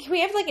wish can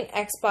we have like an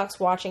Xbox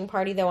watching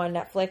party though on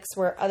Netflix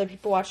where other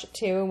people watch it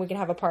too and we can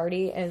have a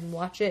party and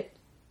watch it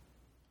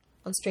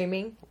on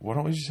streaming? Why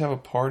don't we just have a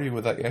party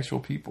with like actual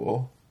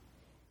people?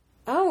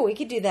 Oh, we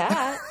could do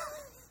that.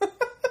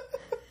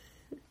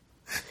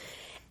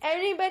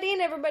 Anybody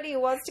and everybody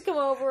who wants to come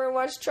over and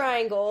watch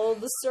Triangle,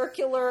 the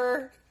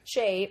circular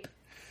shape,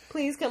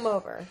 please come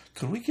over.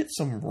 Could we get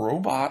some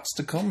robots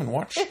to come and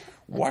watch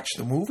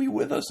the movie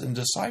with us and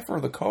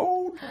decipher the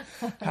code?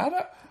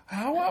 How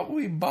about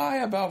we buy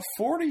about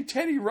 40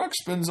 Teddy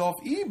Ruxpins off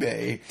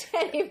eBay?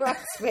 Teddy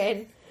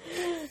Ruxpin.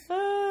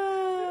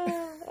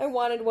 I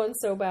wanted one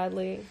so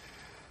badly.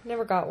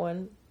 Never got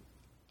one.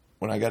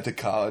 When I got to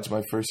college,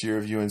 my first year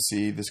of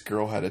UNC, this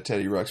girl had a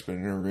Teddy Ruxpin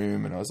in her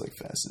room, and I was, like,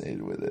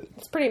 fascinated with it.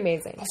 It's pretty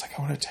amazing. I was like,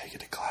 I want to take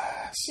it to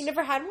class. You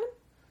never had one?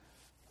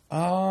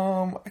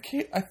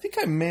 I think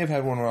I may have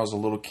had one when I was a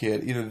little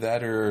kid. Either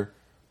that or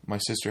my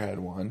sister had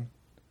one.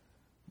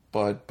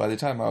 But by the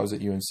time I was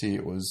at UNC,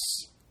 it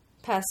was...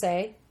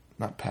 Passé.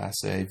 Not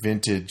passé.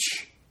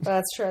 Vintage. Well,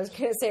 that's true. I was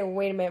going to say,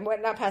 wait a minute.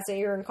 What? Not passé.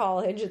 You're in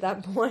college at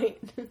that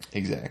point.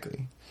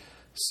 Exactly.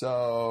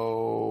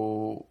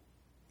 So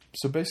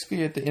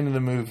basically at the end of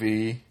the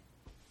movie,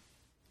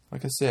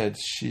 like I said,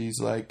 she's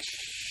like,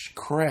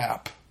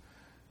 crap.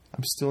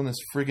 I'm still in this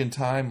friggin'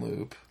 time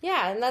loop.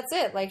 Yeah, and that's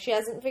it. Like, she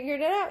hasn't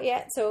figured it out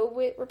yet, so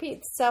it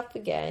repeats itself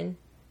again.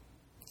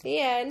 The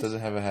end. Doesn't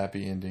have a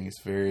happy ending.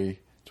 It's very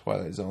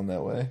Twilight Zone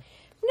that way.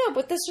 No,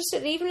 but this just,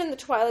 even in the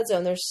Twilight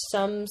Zone, there's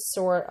some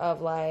sort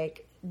of,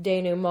 like,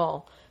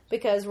 denouement.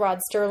 Because Rod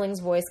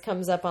Sterling's voice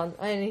comes up on,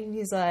 and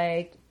he's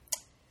like,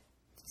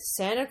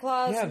 Santa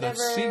Claus Yeah, never...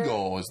 the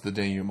seagull is the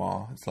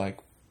denouement. It's like,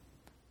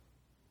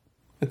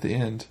 at the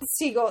end.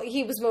 Seagull,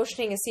 he was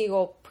motioning a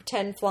seagull,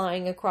 pretend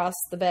flying across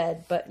the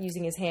bed, but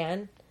using his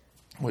hand.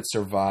 What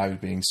survived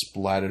being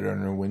splattered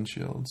under a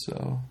windshield,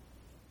 so...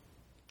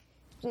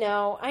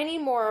 No, I need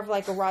more of,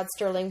 like, a Rod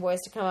Sterling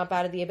voice to come up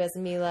out of the abyss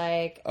and be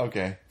like...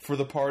 Okay, for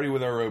the party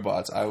with our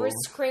robots, I will... Kris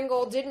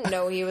Kringle didn't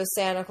know he was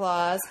Santa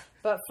Claus,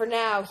 but for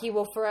now, he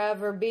will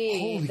forever be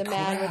Holy the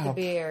man crap. with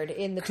the beard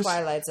in the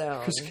Twilight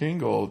Zone. Kris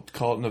Kringle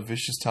caught in a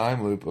vicious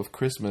time loop of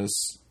Christmas,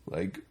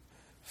 like,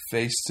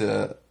 face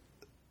to,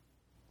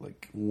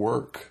 like,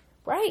 work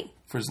Right.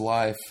 for his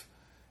life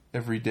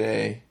every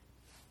day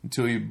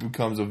until he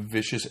becomes a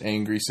vicious,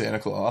 angry Santa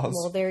Claus.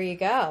 Well, there you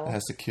That go.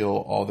 has to kill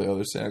all the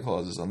other Santa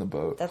Clauses on the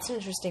boat. That's an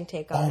interesting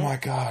take on Oh it. my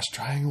gosh,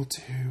 Triangle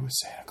 2 with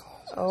Santa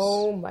Claus.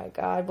 Oh my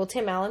god. Will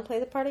Tim Allen play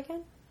the part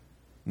again?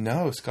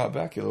 No, Scott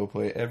Bakula will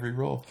play every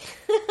role.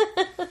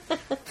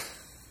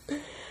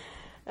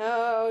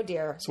 Oh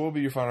dear. So what will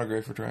be your final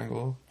grade for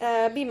Triangle?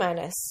 B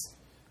minus.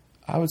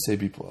 I would say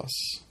B+.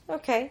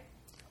 Okay.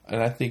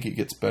 And I think it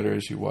gets better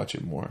as you watch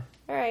it more.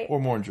 All right. Or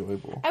more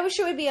enjoyable. I wish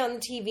it would be on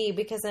TV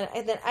because then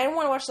I don't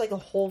want to watch like the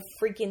whole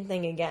freaking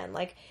thing again.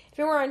 Like if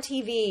it were on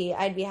TV,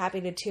 I'd be happy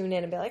to tune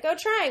in and be like, "Oh,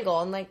 Triangle,"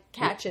 and like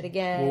catch it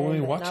again. Well, when we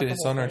but watch not it, the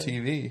it's whole on our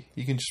thing. TV.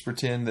 You can just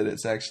pretend that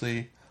it's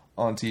actually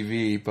on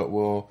TV, but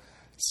we'll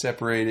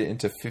separate it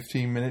into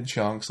 15-minute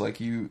chunks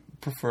like you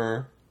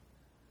prefer.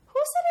 Who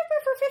said I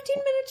prefer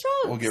 15-minute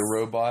chunks? We'll get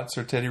robots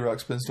or Teddy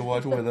Ruxpins to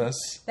watch with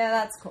us. Yeah,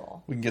 that's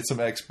cool. We can get some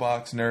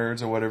Xbox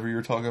nerds or whatever you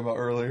were talking about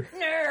earlier.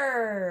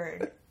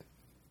 Nerd.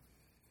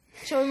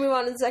 Shall we move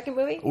on to the second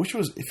movie? I wish it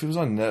was, if it was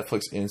on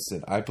Netflix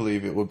Instant, I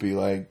believe it would be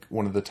like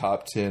one of the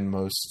top 10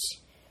 most...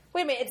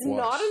 Wait a minute, it's Watch.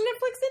 not on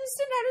Netflix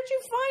Instant? How did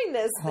you find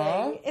this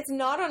Huh? thing? It's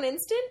not on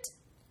Instant?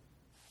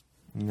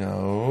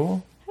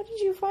 No. How did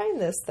you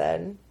find this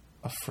then?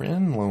 A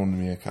friend loaned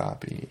me a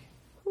copy.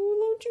 Who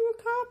loaned you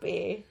a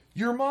copy?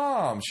 Your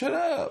mom! Shut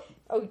up!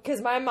 Oh,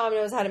 because my mom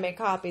knows how to make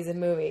copies of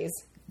movies.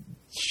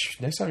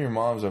 Next time your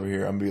mom's over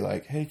here, I'm going to be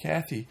like, hey,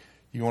 Kathy,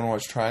 you want to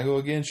watch Triangle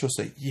again? She'll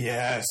say,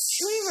 yes!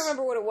 She won't even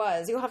remember what it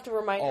was. You'll have to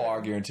remind Oh, her.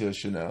 I guarantee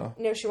she'll know.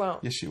 No, she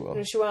won't. Yes, she will.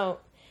 No, she won't.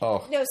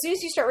 Oh. No, as soon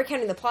as you start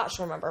recounting the plot,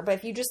 she'll remember. But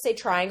if you just say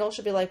triangle,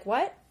 she'll be like,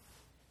 what?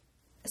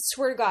 I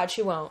swear to God,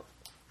 she won't.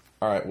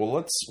 All right,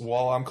 well,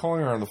 while I'm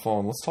calling her on the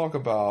phone, let's talk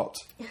about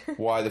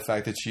why the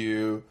fact that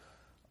you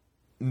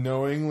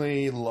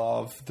knowingly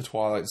love The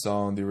Twilight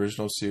Zone, the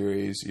original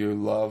series. You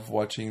love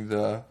watching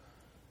the,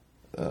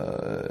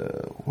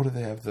 what do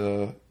they have,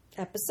 the...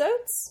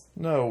 Episodes?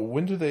 No,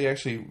 when do they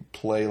actually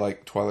play,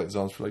 like, Twilight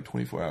Zones for, like,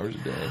 24 hours a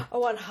day?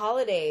 Oh, on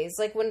holidays.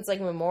 Like when it's like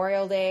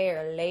Memorial Day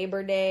or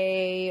Labor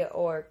Day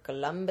or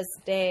Columbus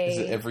Day. Is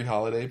it every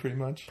holiday, pretty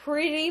much?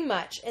 Pretty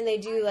much. And they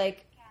do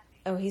like...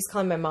 Oh, he's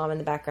calling my mom in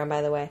the background,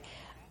 by the way.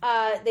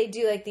 They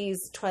do like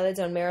these Twilight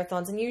Zone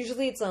marathons. And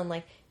usually it's on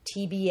like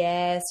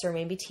TBS or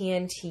maybe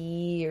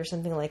TNT or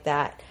something like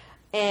that.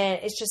 And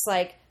it's just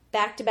like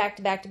back to back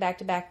to back to back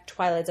to back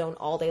Twilight Zone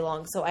all day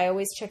long. So I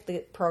always check the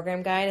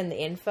program guide and the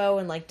info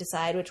and like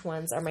decide which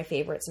ones are my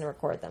favorites and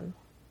record them.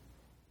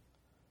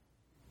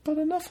 But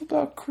enough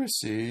about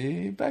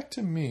Chrissy. Back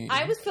to me.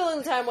 I was filling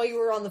the time while you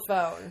were on the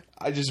phone.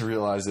 I just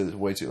realized that it's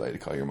way too late to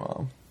call your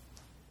mom.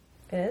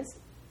 It is?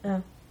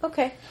 Oh,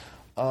 okay.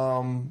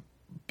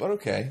 But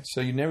okay,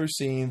 so you've never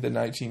seen the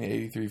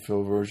 1983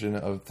 film version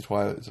of The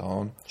Twilight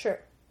Zone. Sure.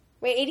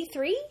 Wait,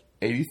 83?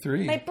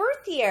 83. My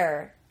birth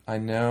year. I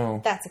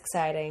know. That's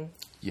exciting.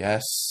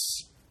 Yes.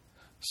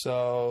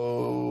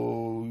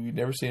 So, you've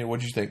never seen it.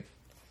 What'd you think?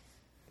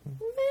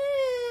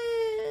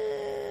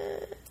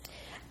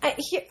 All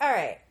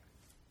right.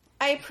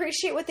 I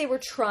appreciate what they were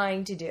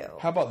trying to do.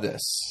 How about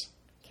this?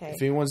 Okay.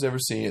 If anyone's ever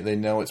seen it, they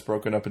know it's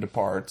broken up into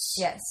parts.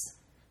 Yes.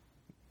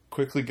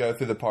 Quickly go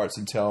through the parts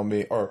and tell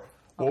me, or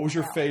what was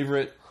your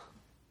favorite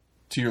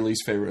to your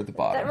least favorite at the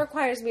bottom? That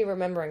requires me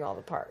remembering all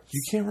the parts.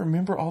 You can't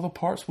remember all the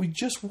parts? We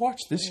just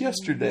watched this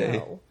yesterday.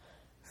 No.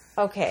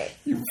 Okay.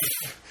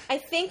 I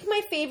think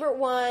my favorite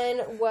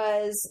one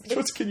was...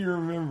 What can you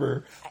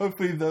remember?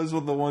 Hopefully those were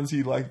the ones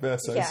you like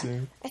best, I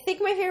assume. I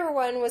think my favorite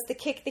one was the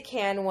Kick the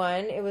Can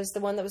one. It was the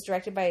one that was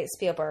directed by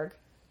Spielberg.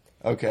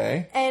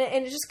 Okay.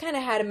 And it just kind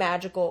of had a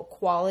magical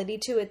quality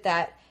to it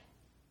that,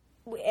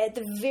 at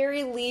the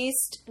very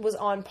least, was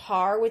on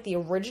par with the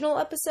original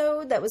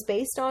episode that was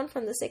based on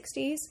from the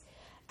 60s.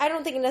 I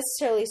don't think it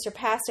necessarily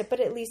surpassed it, but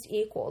at least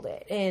equaled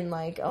it. And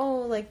like, oh,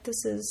 like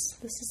this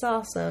is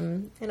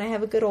awesome, and I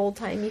have a good old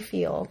timey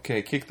feel.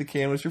 Okay, Kick the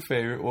Can was your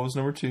favorite. What was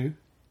number 2?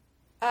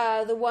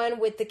 The one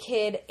with the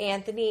kid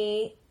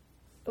Anthony.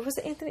 Was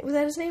it Anthony? Was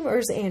that his name, or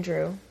is it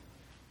Andrew?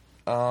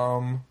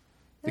 The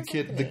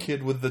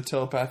kid with the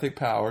telepathic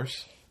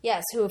powers.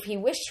 Yes, who if he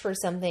wished for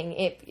something,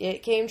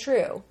 it came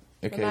true.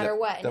 Okay, no matter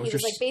what. that And was he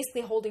was your like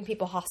basically holding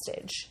people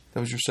hostage.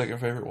 That was your second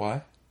favorite.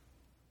 Why?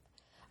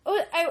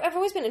 Oh, I've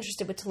always been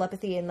interested with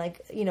telepathy and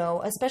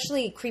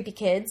especially creepy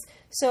kids.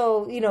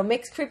 So,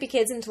 mix creepy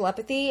kids and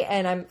telepathy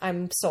and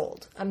I'm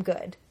sold. I'm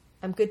good.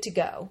 I'm good to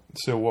go.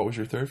 So what was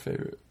your third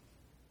favorite?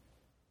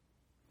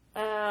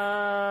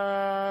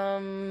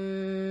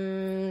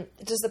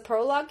 Does the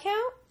prologue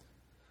count?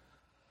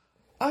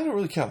 I don't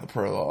really count the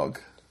prologue.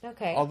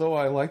 Okay. Although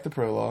I like the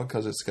prologue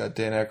because it's got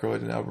Dan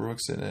Aykroyd and Al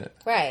Brooks in it.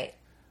 Right.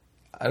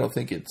 I don't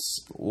think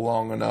it's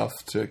long enough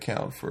to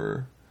account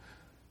for...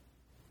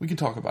 We can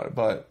talk about it,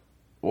 but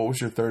what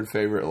was your third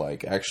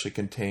favorite, actually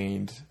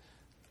contained...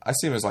 I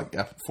see them as,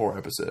 4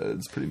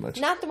 episodes, pretty much.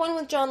 Not the one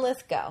with John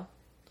Lithgow.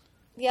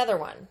 The other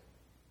one.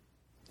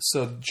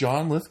 So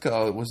John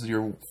Lithgow was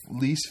your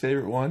least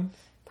favorite one?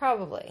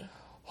 Probably.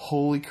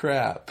 Holy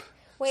crap.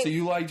 Wait. So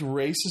you liked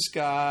Racist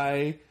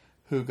Guy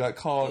who got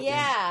caught...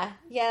 Yeah,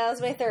 that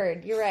was my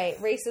third. You're right.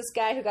 Racist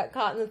guy who got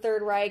caught in the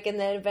Third Reich and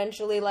then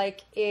eventually,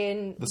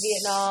 in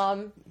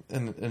Vietnam.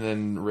 And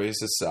then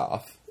Racist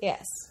South.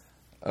 Yes.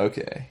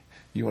 Okay.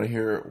 You want to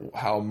hear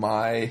how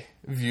my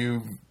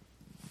view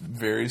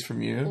varies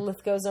from you?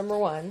 Lithgow's number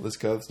one.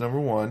 Lithgow's number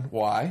one.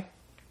 Why?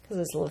 Because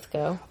it's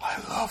Lithgow. I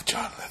love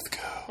John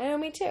Lithgow. I know,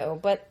 me too,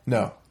 but...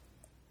 No.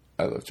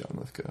 I love John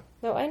Lithgow.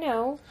 No, I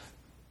know.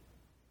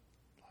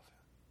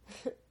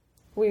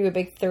 Were you a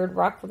big Third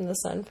Rock from the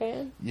Sun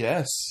fan?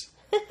 Yes.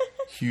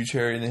 Huge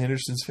Harry and the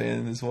Hendersons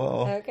fan as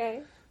well.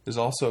 Okay. There's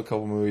also a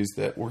couple movies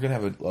that we're gonna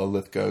have a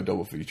Lithgow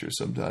double feature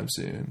sometime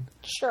soon.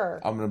 Sure.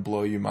 I'm gonna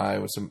blow your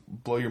mind with some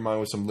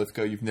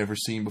Lithgow you've never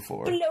seen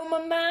before. Blow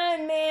my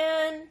mind,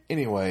 man.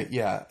 Anyway,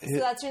 yeah. So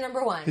that's your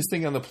number one. His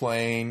Thing on the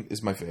Plane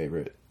is my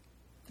favorite.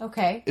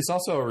 Okay. It's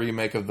also a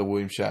remake of the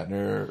William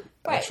Shatner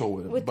actual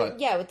one. With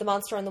the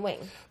monster on the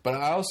wing. But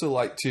I also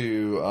like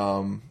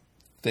to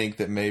think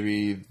that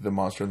maybe the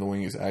monster on the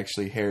wing is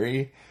actually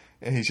Harry,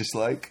 and he's just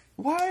like,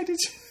 why did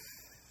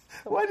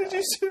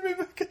you send me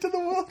back into the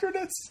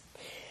wilderness?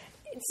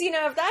 See,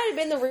 now if that had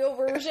been the real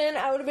version,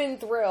 I would have been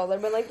thrilled.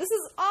 I'd been like, this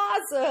is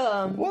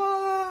awesome.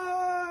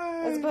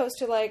 Why? As opposed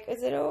to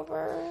is it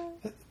over?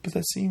 But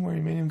that scene where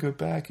he made him go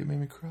back, it made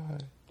me cry.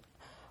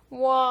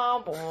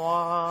 Womp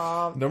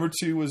womp. Number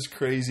 2 was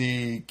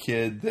crazy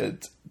kid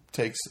that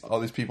takes all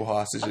these people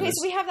hostage. Okay,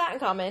 so we have that in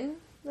common.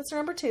 That's our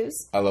number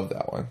 2s. I love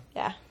that one.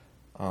 Yeah.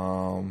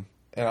 And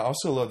I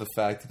also love the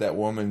fact that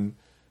woman,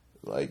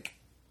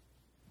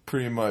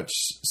 pretty much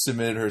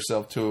submitted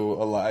herself to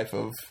a life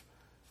of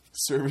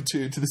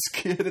servitude to this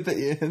kid at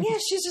the end. Yeah,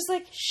 she's just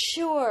like,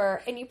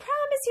 sure. And you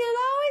promise you'll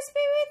always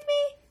be with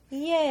me?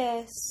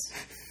 Yes.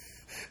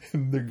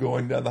 And they're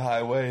going down the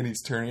highway and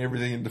he's turning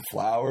everything into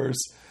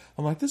flowers.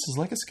 I'm like, this is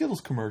like a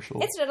Skittles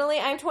commercial. Incidentally,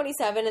 I'm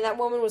 27 and that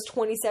woman was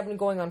 27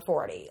 going on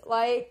 40.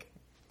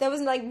 That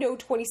was no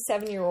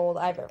 27-year-old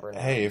I've ever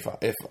known. Hey, if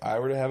I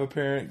were to have a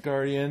parent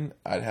guardian,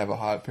 I'd have a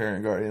hot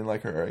parent guardian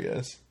like her, I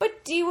guess.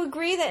 But do you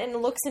agree that in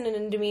looks and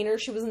in demeanor,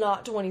 she was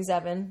not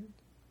 27?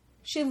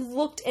 She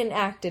looked and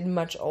acted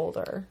much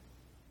older.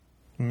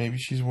 Maybe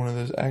she's one of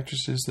those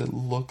actresses that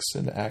looks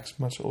and acts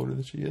much older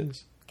than she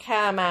is.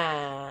 Come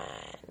on.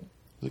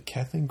 Was it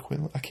Kathleen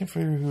Quinlan? I can't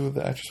remember who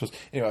the actress was.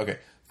 Anyway, okay.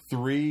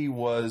 3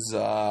 was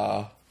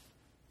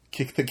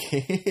Kick the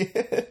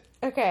Can.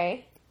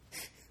 Okay.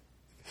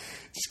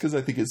 Just because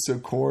I think it's so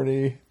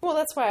corny. Well,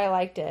 that's why I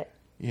liked it.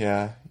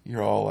 Yeah,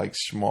 you're all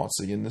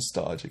schmaltzy and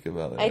nostalgic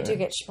about it. I do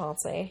get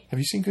schmaltzy. Have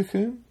you seen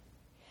Cocoon?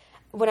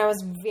 When I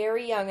was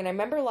very young, and I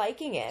remember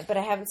liking it, but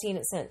I haven't seen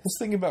it since. Let's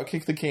think about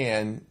Kick the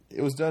Can.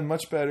 It was done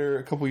much better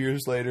a couple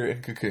years later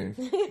in Cocoon.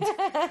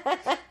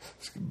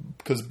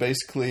 Because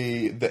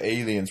basically the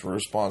aliens were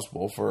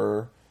responsible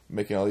for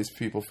making all these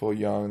people feel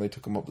young, and they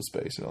took them up to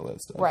space and all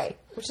that stuff. Right,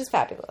 which is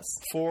fabulous.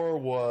 4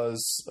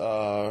 was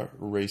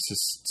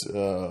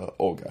racist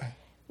old guy.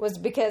 Was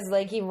because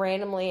he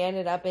randomly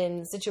ended up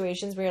in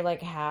situations where you're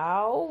like,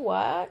 how,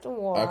 what,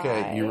 why?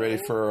 Okay, you ready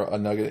for a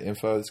nugget of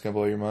info that's going to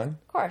blow your mind?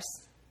 Of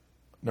course.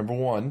 Number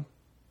 1,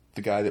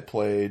 the guy that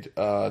played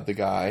the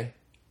guy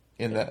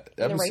in that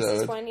episode. The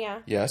racist one,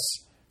 yeah. Yes.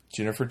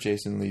 Jennifer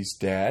Jason Leigh's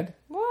dad.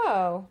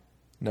 Whoa.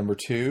 Number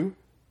 2,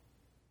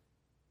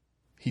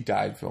 he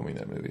died filming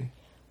that movie.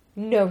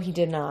 No, he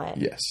did not.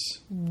 Yes.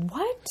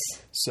 What?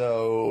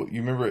 So,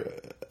 you remember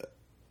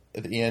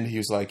at the end, he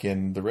was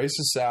in the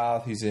racist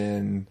South. He's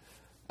in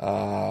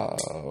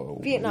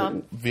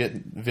Vietnam.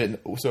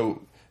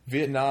 So,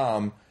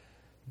 Vietnam,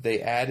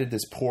 they added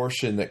this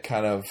portion that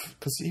kind of...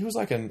 Because he was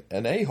an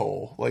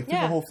a-hole, through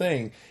the whole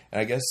thing.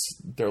 And I guess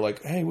they're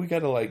like, hey, we got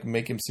to,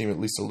 make him seem at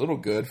least a little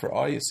good for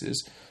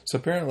audiences. So,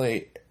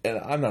 apparently... And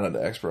I'm not an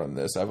expert on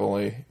this. I've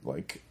only,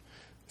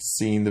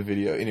 seen the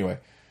video. Anyway,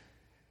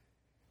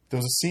 there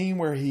was a scene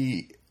where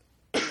he's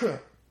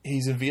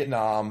in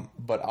Vietnam,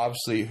 but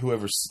obviously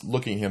whoever's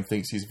looking at him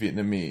thinks he's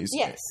Vietnamese.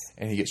 Yes.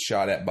 And he gets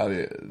shot at by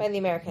the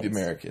Americans. The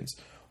Americans.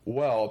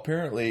 Well,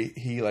 apparently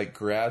he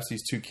grabs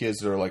these 2 kids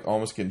that are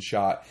almost getting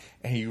shot,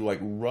 and he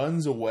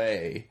runs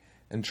away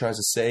and tries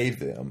to save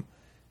them.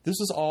 This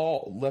was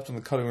all left on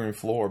the cutting room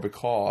floor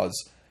because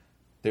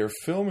they're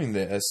filming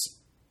this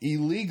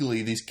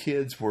illegally. These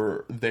kids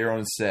were there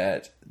on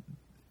set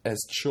as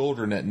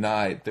children at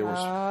night. It was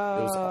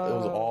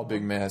all a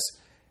big mess,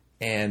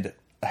 and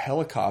a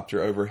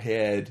helicopter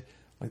overhead,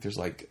 like there's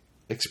like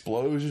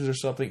explosions or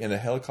something, and the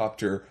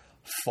helicopter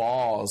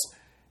falls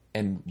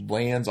and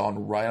lands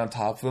right on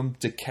top of them,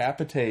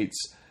 decapitates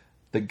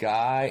the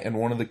guy and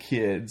one of the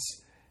kids,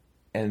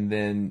 and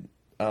then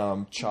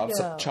chops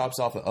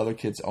off the other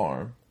kid's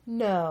arm.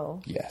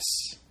 No. Yes.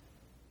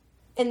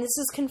 And this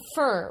is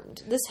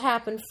confirmed. This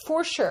happened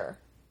for sure.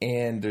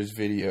 And there's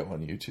video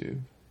on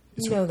YouTube.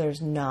 No,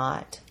 there's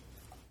not.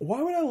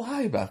 Why would I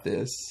lie about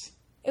this?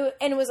 That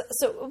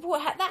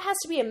has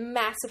to be a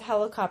massive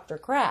helicopter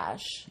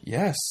crash.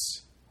 Yes.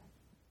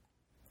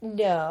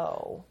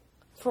 No.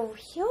 For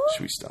real?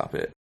 Should we stop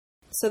it?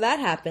 So that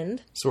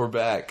happened. So we're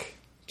back.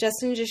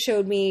 Justin just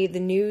showed me the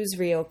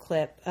newsreel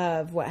clip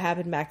of what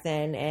happened back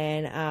then,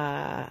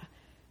 and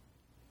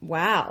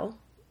wow.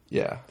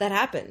 Yeah. That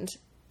happened.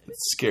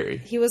 It's scary.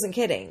 He wasn't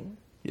kidding.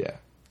 Yeah.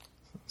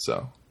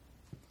 So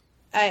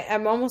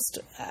I'm almost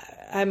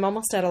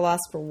at a loss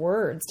for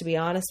words, to be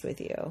honest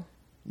with you.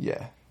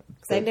 Yeah.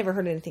 Because I'd never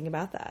heard anything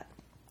about that.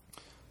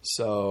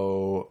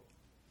 So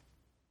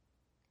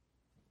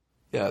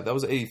yeah, that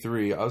was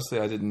 83. Obviously,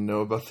 I didn't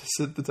know about this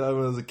at the time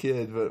when I was a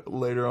kid, but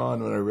later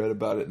on when I read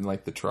about it in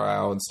like the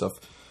trial and stuff,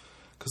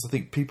 because I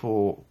think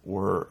people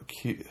were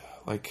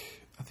I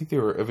think they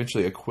were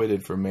eventually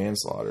acquitted for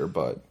manslaughter,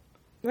 but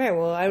right.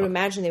 Well, I would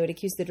imagine they would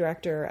accuse the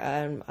director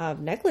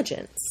of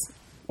negligence.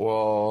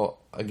 Well,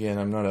 again,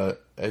 I'm not an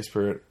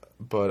expert,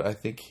 but I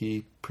think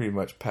he pretty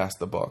much passed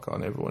the buck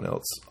on everyone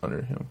else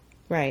under him.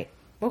 Right.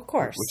 Well, of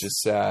course. Which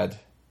is sad.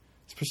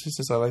 Especially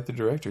since I like the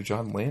director,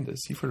 John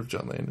Landis. You've heard of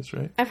John Landis,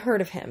 right? I've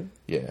heard of him.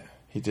 Yeah.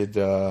 He did,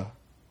 you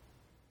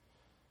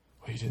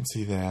didn't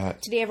see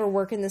that. Did he ever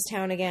work in this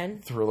town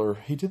again? Thriller.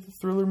 He did the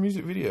Thriller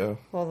music video.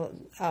 Well,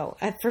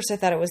 at first I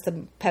thought it was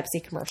the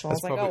Pepsi commercial. I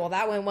was like, oh, well,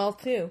 that went well,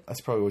 too.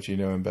 That's probably what you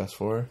know him best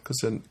for.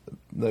 Because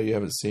no, you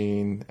haven't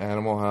seen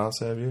Animal House,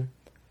 have you?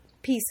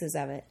 Pieces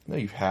of it. No,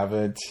 you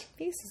haven't.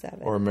 Pieces of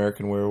it. Or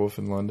American Werewolf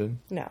in London?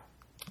 No.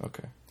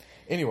 Okay.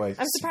 Anyway.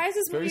 I'm surprised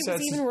this movie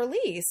was even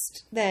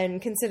released then,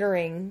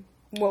 considering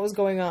what was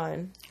going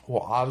on.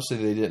 Well, obviously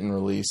they didn't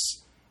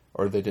release,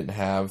 or they didn't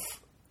have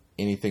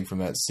anything from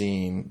that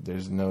scene.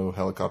 There's no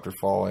helicopter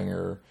falling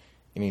or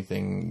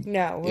anything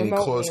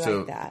close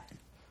to that.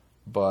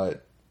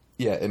 But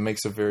yeah, it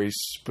makes a very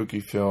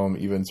spooky film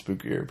even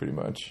spookier, pretty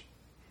much.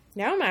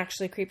 Now I'm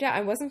actually creeped out.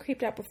 I wasn't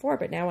creeped out before,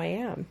 but now I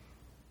am.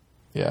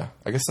 Yeah,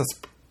 I guess that's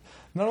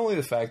not only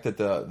the fact that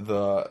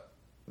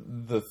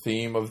the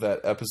theme of that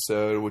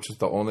episode, which is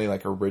the only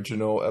like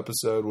original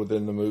episode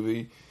within the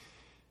movie,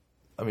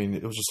 I mean,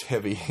 it was just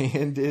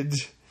heavy-handed.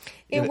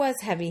 It was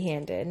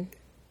heavy-handed.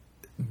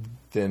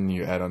 Then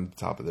you add on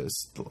top of this,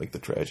 like the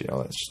tragedy and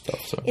all that stuff.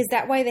 So is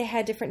that why they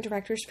had different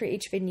directors for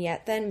each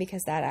vignette then?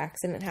 Because that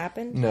accident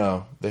happened?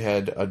 No, they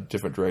had a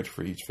different director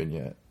for each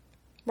vignette.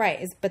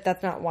 Right, but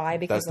that's not why?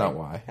 Because that's not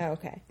why. Oh,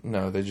 okay.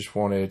 No, they just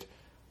wanted,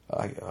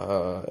 I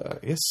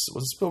guess,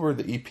 was Spielberg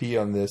the EP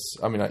on this?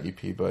 I mean, not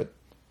EP, but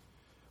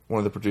one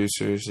of the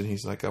producers, and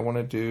he's like, I want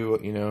to do,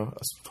 a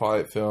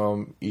Twilight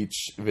film.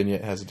 Each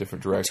vignette has a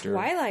different director. A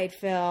Twilight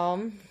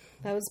film?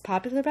 That was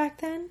popular back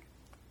then?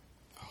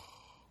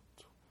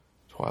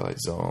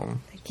 Twilight Zone.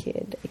 A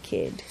kid.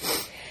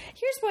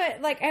 Here's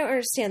what, I don't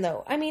understand,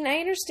 though. I mean, I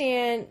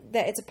understand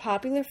that it's a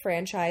popular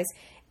franchise,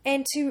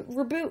 and to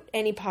reboot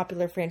any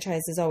popular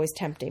franchise is always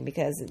tempting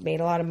because it made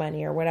a lot of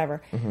money or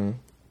whatever. Mm-hmm.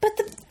 But,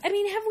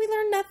 have we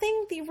learned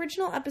nothing? The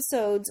original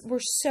episodes were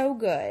so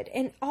good,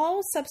 and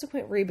all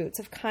subsequent reboots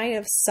have kind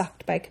of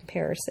sucked by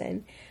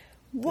comparison.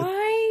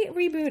 Why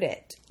reboot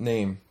it?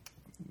 Name.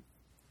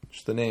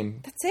 Just the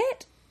name. That's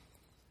it?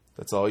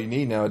 That's all you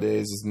need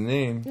nowadays is the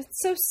name.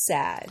 That's so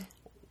sad.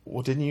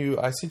 Well, didn't you...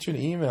 I sent you an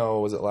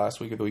email, was it last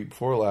week or the week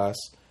before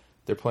last?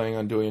 They're planning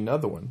on doing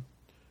another one.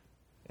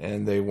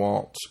 And they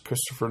want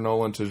Christopher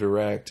Nolan to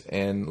direct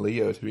and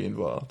Leo to be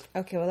involved.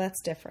 Okay, well,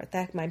 that's different.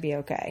 That might be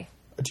okay.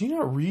 Do you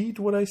not read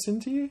what I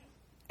sent to you?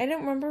 I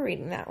don't remember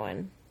reading that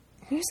one.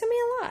 You sent me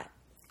a lot.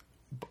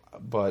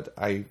 But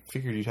I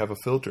figured you'd have a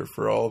filter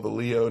for all the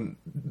Leo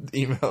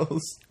emails.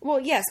 Well,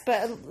 yes,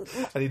 but...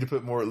 I need to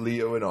put more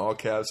Leo in all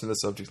caps in the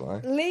subject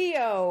line.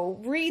 Leo,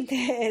 read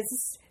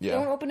this. Yeah.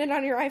 Don't open it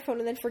on your iPhone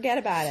and then forget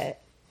about it.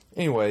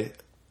 Anyway,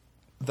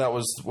 that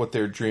was what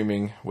they're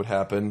dreaming would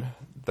happen.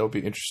 That would be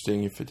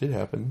interesting if it did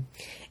happen.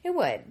 It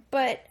would,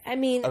 but, I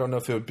mean... I don't know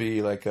if it would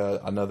be like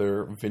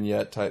another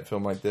vignette type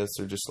film like this,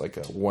 or just like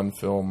a one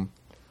film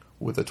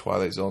with a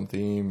Twilight Zone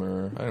theme,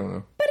 or I don't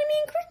know. But I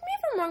mean, correct me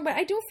if I'm wrong, but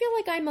I don't feel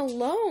like I'm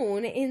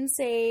alone in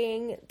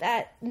saying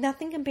that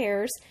nothing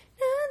compares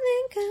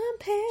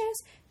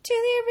to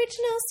the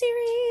original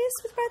series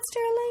with Rod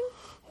Sterling.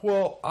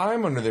 Well,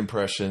 I'm under the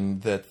impression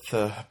that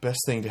the best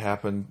thing to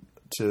happen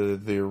to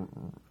the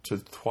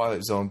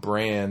Twilight Zone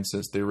brand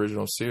since the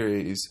original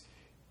series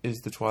is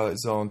the Twilight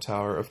Zone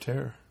Tower of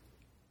Terror.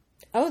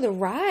 Oh, the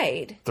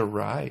ride. The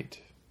ride.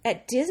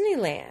 At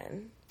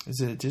Disneyland. Is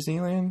it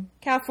Disneyland?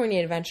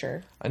 California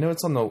Adventure. I know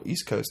it's on the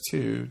East Coast,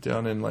 too,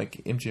 down in,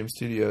 like, MGM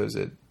Studios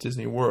at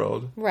Disney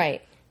World.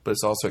 Right. But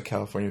it's also at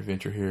California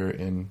Adventure here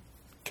in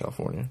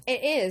California.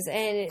 It is,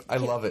 and... I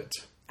love it.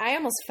 I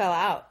almost fell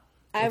out.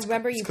 I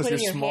remember you putting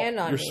your hand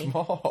on me. You're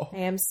small.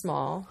 I am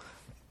small.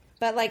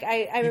 But, like,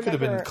 I remember... You could have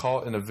been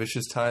caught in a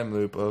vicious time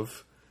loop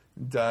of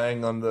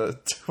dying on the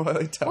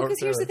Twilight Tower. Well, because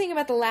here's the thing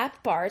about the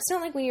lap bar. It's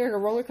not like when you're in a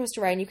roller coaster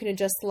ride and you can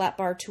adjust the lap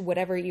bar to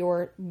whatever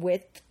your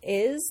width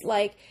is.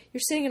 Like,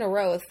 you're sitting in a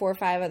row with 4 or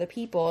 5 other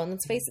people, and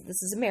let's face it,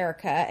 this is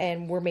America,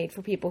 and we're made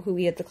for people who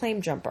eat the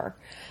claim jumper.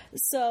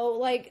 So,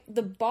 like,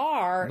 the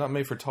bar... Not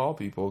made for tall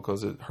people,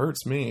 because it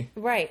hurts me.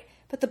 Right.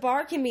 But the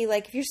bar can be,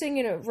 like, if you're sitting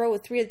in a row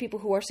with 3 other people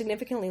who are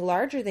significantly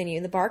larger than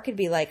you, the bar could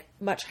be, like,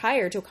 much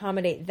higher to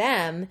accommodate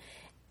them.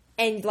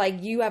 And,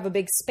 like, you have a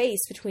big space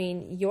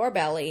between your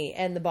belly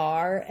and the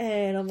bar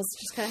and almost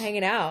just kind of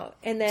hanging out.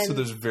 And then... So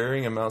there's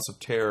varying amounts of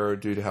terror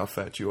due to how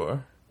fat you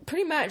are.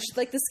 Pretty much.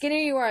 Like, the skinnier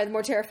you are, the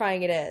more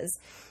terrifying it is.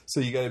 So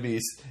you gotta be...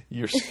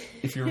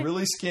 if you're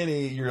really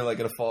skinny, you're, like,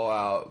 gonna fall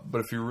out.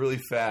 But if you're really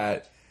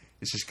fat,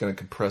 it's just gonna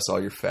compress all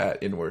your fat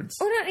inwards.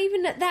 Or not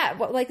even that.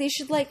 But, like, they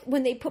should, like,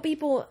 when they put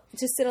people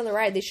to sit on the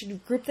ride, they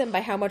should group them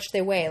by how much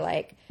they weigh.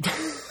 Like...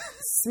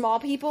 Small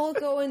people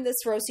go in this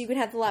row so you can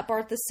have the lap bar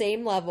at the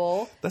same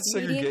level. That's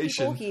Medium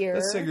segregation. Here.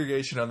 That's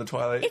segregation on the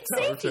Twilight It's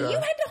Tower. safety. You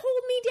had to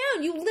hold me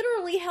down. You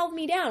literally held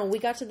me down when we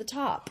got to the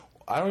top.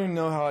 I don't even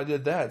know how I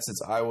did that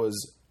since I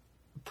was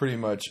pretty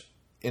much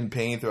in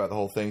pain throughout the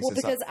whole thing. Well,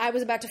 because I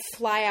was about to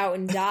fly out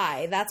and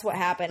die. That's what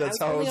happened.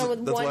 That's I was holding on with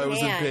one why I was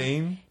hand. in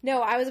pain?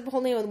 No, I was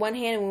holding on with one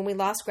hand, and when we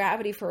lost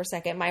gravity for a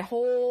second, my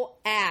whole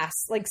ass,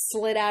 like,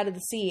 slid out of the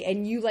seat,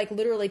 and you, like,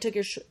 literally took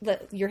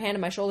your hand on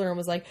my shoulder and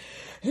was like,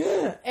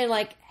 and,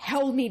 like,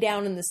 held me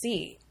down in the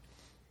seat.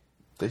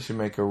 They should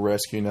make a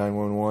Rescue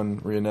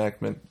 911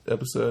 reenactment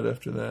episode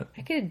after that.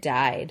 I could have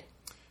died.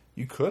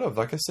 You could have.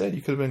 Like I said,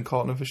 you could have been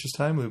caught in a vicious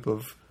time loop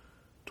of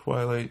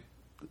Twilight...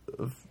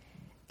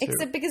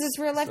 Except because it's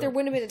real life, there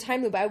wouldn't have been a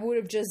time loop. I would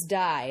have just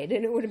died,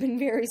 and it would have been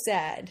very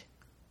sad.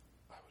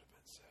 I would have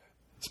been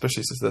sad.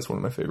 Especially since that's one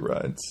of my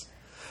favorite rides.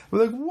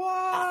 We're like,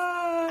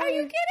 why? Are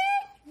you kidding?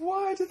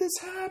 Why did this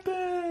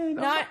happen?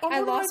 Not, I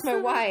lost my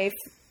wife,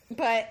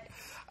 but...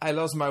 I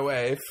lost my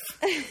wife.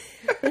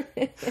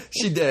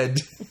 She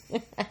dead.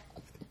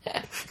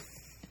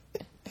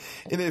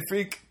 In a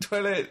freak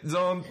Twilight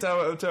Zone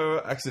Tower of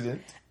Terror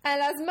accident. I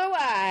lost my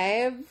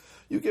wife.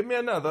 You give me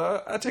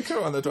another. I take her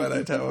on the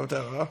Twilight Tower of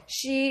Terror.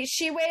 She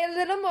weigh a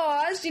little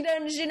more. She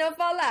don't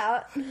fall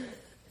out.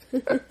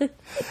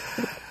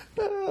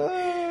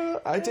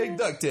 I take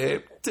duct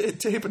tape,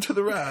 tape her to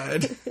the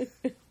ride.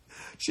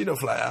 She don't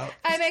fly out.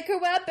 I make her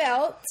wear a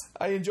belt.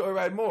 I enjoy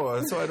ride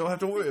more, so I don't have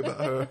to worry about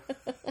her.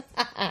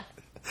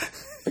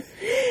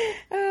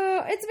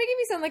 Oh, it's making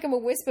me sound like I'm a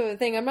wisp of a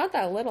thing. I'm not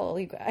that little,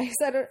 you guys.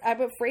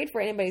 I'm afraid for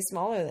anybody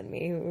smaller than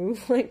me who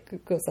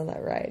like goes on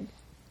that ride.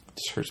 It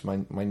just hurts.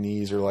 My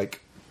knees are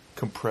like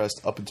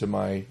compressed up into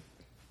my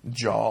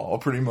jaw,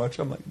 pretty much.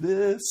 I'm like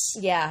this.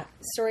 Yeah,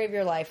 story of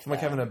your life. I'm like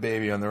having a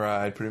baby on the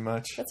ride, pretty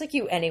much. That's like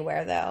you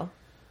anywhere, though.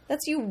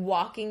 That's you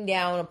walking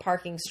down a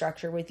parking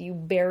structure with you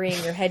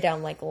burying your head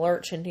down like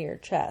lurch into your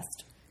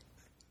chest.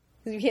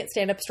 You can't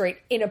stand up straight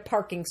in a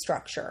parking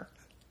structure.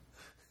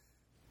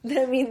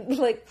 I mean,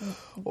 like,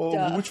 well,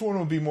 duh. Which one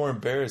would be more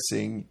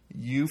embarrassing?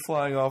 You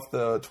flying off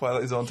the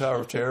Twilight Zone Tower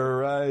of Terror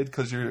ride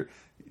because you're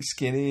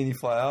skinny and you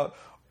fly out?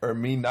 Or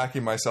me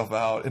knocking myself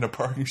out in a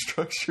parking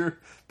structure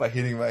by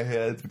hitting my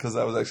head because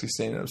I was actually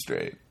standing up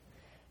straight?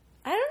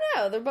 I don't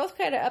know. They're both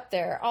kind of up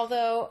there.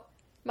 Although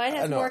mine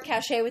has more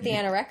cachet with the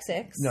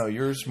anorexics. No,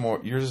 yours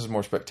is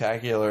more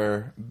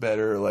spectacular,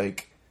 better,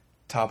 like,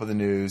 top of the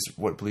news,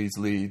 what bleeds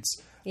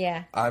leads.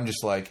 Yeah. I'm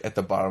just, like, at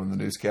the bottom of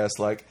the newscast,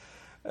 like,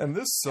 and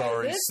this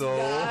sorry soul,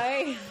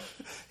 guy.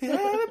 he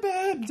had a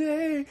bad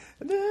day.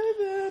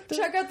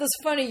 Check out this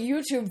funny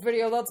YouTube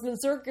video that's been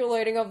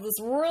circulating of this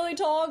really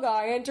tall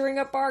guy entering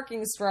a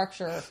parking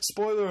structure.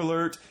 Spoiler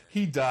alert,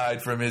 he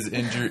died from his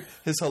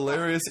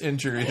hilarious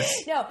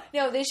injuries.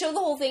 No, they show the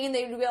whole thing and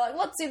they would be like,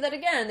 let's see that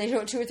again. And they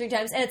show it 2 or 3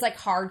 times and it's like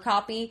hard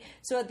copy.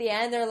 So at the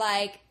end they're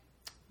like,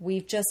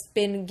 we've just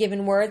been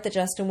given word that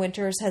Justin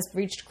Winters has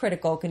reached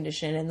critical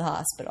condition in the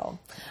hospital.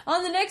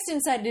 On the next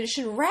Inside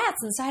Edition,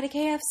 rats inside a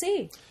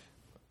KFC.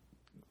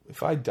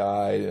 If I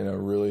died in a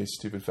really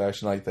stupid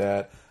fashion like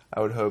that,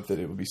 I would hope that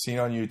it would be seen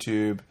on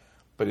YouTube,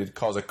 but it'd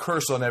cause a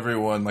curse on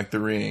everyone like The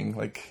Ring.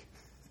 Like,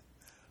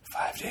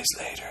 5 days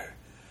later,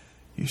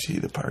 you see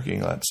the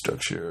parking lot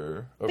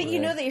structure overhead. But you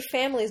know that your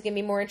family is going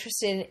to be more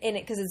interested in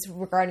it because it's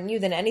regarding you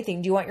than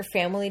anything. Do you want your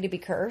family to be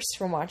cursed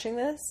from watching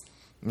this?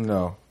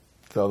 No.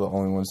 They're the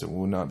only ones that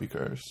will not be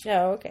cursed.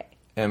 Oh, okay.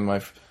 And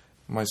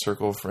my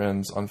circle of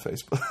friends on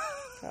Facebook.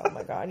 Oh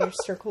my god, your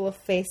circle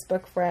of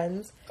Facebook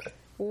friends.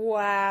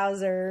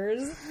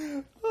 Wowzers.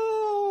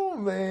 Oh,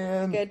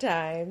 man. Good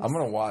times. I'm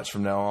going to watch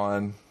from now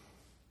on.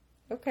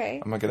 Okay.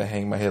 I'm not going to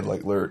hang my head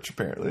like Lurch,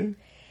 apparently.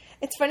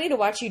 It's funny to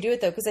watch you do it,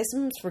 though, because I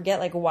sometimes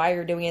forget, like, why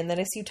you're doing it, and then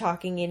I see you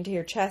talking into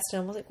your chest,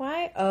 and I'm like,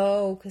 why?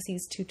 Oh, because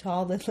he's too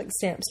tall to, like,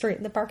 stand up straight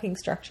in the parking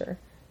structure.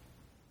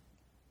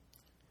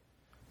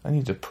 I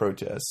need to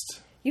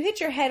protest. You hit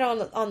your head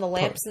on the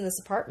lamps in this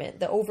apartment,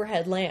 the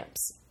overhead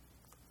lamps.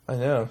 I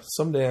know.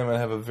 Someday I'm going to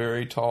have a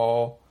very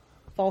tall...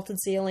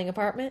 Vaulted ceiling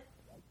apartment?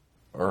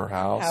 Or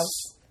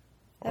house.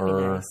 That'd be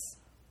or nice.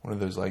 one of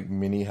those, like,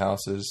 mini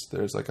houses.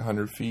 There's, like,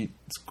 100 feet.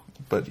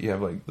 But you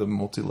have, like, the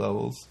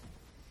multi-levels.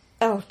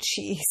 Oh,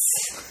 jeez.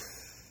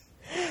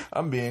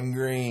 I'm being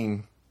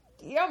green.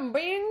 I'm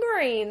being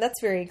green.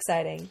 That's very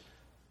exciting.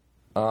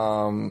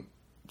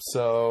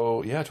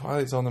 So, yeah,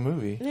 Twilight's on the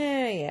movie.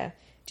 Yeah.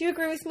 Do you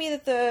agree with me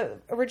that the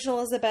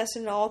original is the best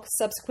and all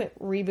subsequent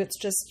reboots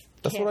just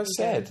That's can't what I be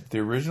said. good? The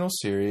original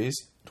series,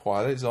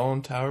 Twilight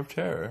Zone, Tower of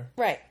Terror.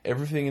 Right.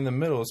 Everything in the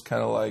middle is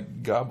kind of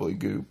like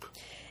gobbledygook.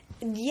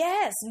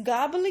 Yes,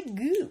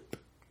 gobbledygook.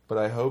 But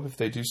I hope if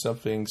they do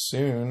something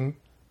soon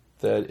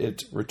that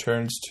it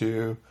returns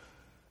to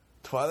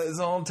Twilight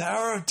Zone,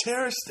 Tower of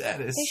Terror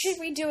status. They should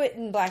redo it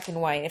in black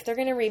and white. If they're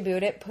going to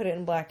reboot it, put it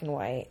in black and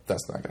white.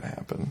 That's not going to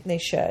happen. They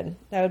should.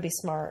 That would be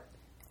smart.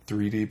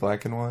 3D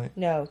black and white?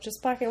 No,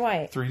 just black and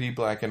white. 3D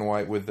black and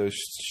white with those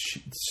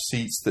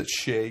seats that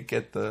shake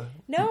at the...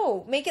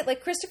 No, make it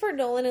like Christopher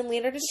Nolan and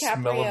Leonardo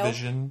DiCaprio.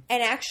 Smell-o-vision.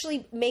 And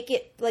actually make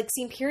it like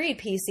seem period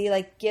piecey.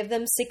 Like give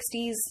them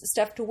 60s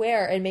stuff to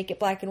wear and make it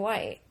black and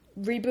white.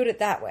 Reboot it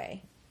that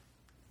way.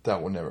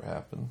 That will never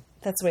happen.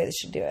 That's the way they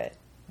should do it.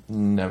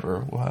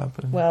 Never will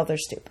happen. Well, they're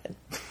stupid.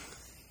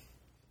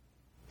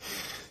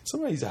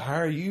 Somebody's to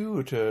hire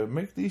you to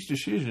make these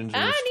decisions in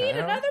I this need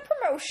town. another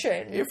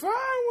promotion. If I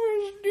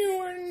was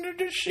doing the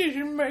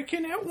decision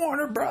making at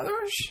Warner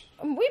Brothers,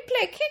 We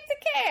play Kick the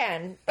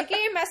Can, a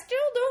game I still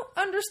don't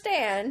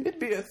understand. it'd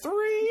be a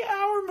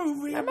 3-hour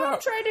movie My mom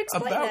tried to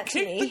explain about that to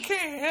Kick me. the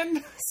Can.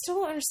 I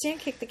still don't understand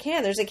Kick the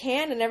Can. There's a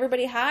can and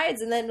everybody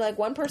hides, and then like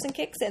one person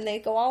kicks it and they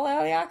go all out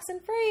of the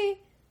oxen free.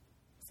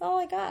 That's all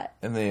I got.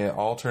 And they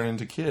all turn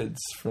into kids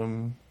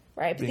from...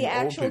 Right, but being the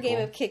old actual game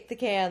people. of Kick the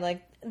Can,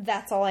 like,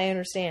 that's all I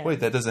understand.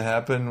 Wait, that doesn't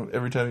happen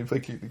every time you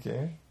play Kick the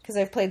Can? Because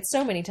I've played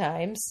so many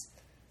times.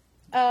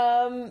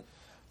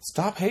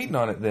 Stop hating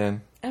on it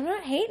then. I'm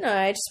not hating on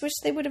it. I just wish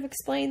they would have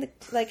explained,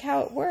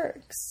 how it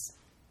works.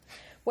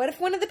 What if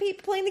one of the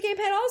people playing the game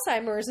had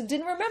Alzheimer's and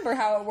didn't remember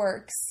how it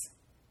works?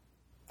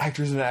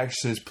 Actors and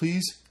actresses,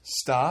 please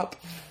stop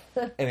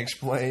and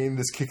explain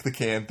this Kick the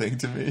Can thing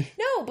to me.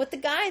 No, but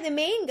the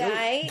main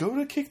guy... Go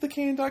to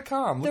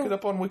kickthecan.com. Look it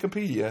up on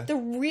Wikipedia. The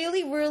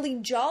really, really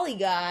jolly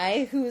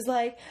guy who's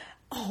like,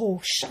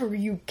 oh, sure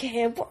you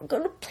can. We're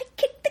going to play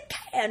Kick the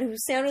Can. Who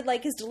sounded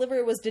like his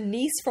delivery was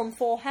Denise from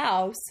Full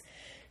House.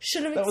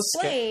 Should have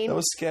explained. That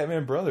was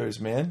Scatman Brothers,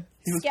 man.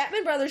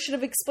 Scatman Brothers should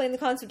have explained the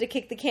concept of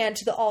Kick the Can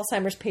to the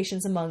Alzheimer's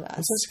patients among us.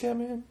 Was that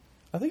Scatman?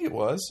 I think it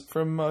was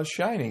from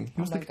Shining. He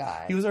was my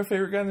God. He was our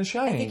favorite guy in The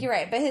Shining. I think you're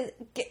right. But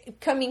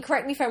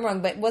correct me if I'm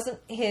wrong, but wasn't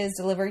his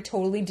delivery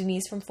totally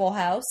Denise from Full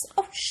House?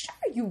 Oh,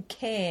 sure you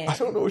can. I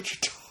don't know what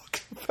you're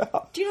talking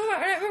about. Do you know?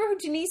 I don't remember who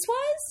Denise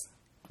was?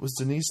 Was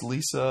Denise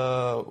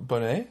Lisa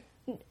Bonet?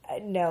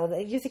 No,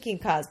 you're thinking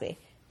Cosby.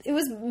 It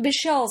was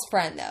Michelle's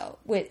friend, though.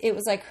 It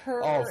was like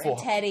her Full and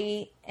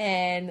Teddy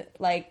and,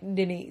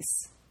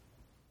 Denise.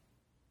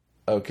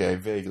 Okay,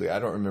 vaguely. I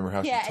don't remember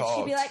how she talked. Yeah, and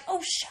she'd be like,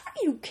 oh, sure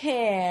you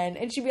can.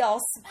 And she'd be all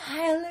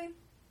smiling.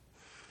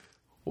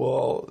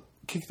 Well,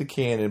 Kick the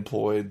Can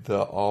employed the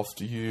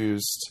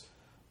oft-used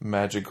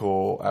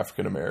magical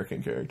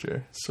African-American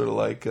character. Sort of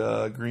like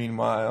Green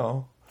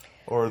Mile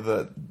or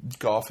the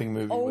golfing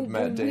movie with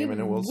Matt Damon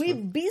and Will Smith.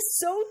 We'd be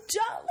so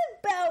jolly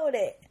about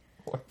it.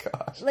 Oh, my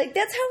gosh.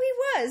 That's how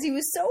he was. He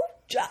was so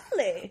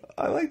jolly.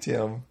 I liked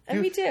him.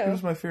 Me too. He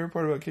was my favorite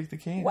part about Kick the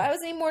Can. Why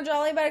wasn't he more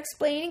jolly about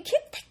explaining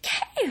Kick the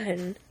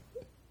Can?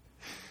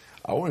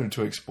 I wanted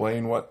to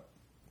explain what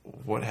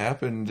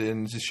happened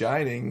in The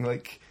Shining.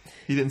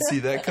 He didn't see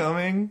that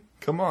coming.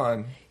 Come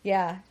on.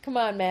 Yeah, come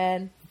on,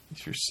 man.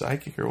 You're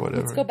psychic or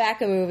whatever. Let's go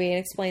back a movie and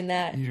explain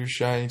that. You're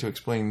Shining to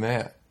explain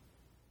that.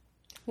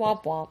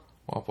 Womp womp.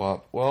 Womp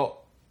womp.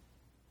 Well,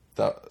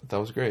 that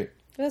was great.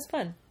 It was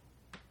fun.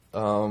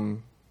 There's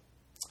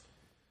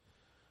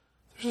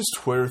this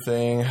Twitter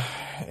thing,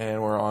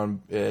 and we're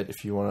on it.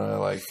 If you want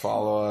to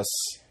follow us,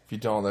 if you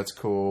don't, that's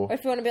cool. Or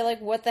if you want to be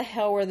like, what the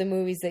hell were the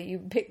movies that you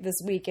picked this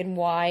week and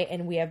why?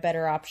 And we have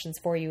better options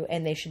for you,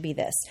 and they should be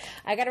this.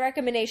 I got a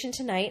recommendation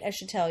tonight. I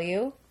should tell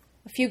you,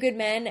 A Few Good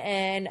Men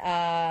and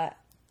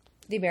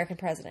The American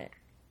President.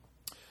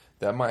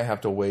 That might have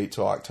to wait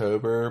till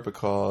October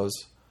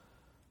because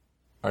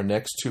our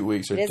next 2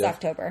 weeks are. It is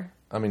October.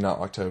 I mean, not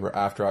October.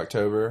 After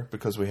October,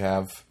 because we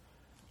have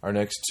our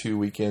next 2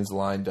 weekends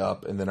lined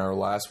up, and then our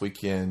last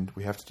weekend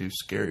we have to do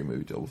Scary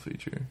Movie double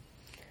feature.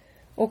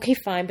 Okay,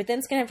 fine, but then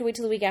it's gonna have to wait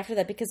till the week after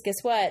that because guess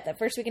what? That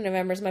first week in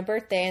November is my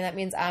birthday, and that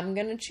means I'm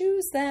gonna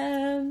choose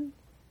them.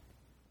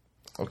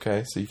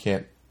 Okay, so you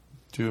can't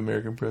do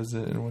American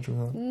President and what you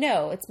want?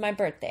 No, it's my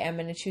birthday. I'm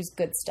gonna choose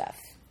good stuff.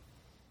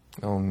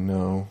 Oh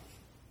no!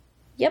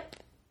 Yep.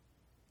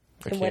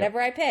 And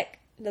whatever I pick,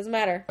 doesn't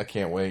matter. I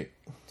can't wait.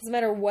 Doesn't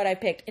matter what I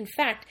picked. In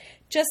fact,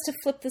 just to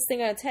flip this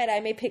thing on its head, I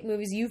may pick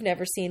movies you've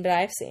never seen, but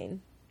I've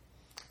seen.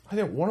 I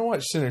didn't want to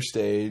watch Center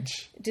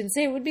Stage. Didn't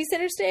say it would be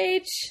Center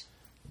Stage.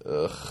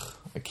 Ugh.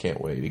 I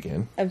can't wait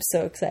again. I'm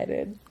so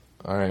excited.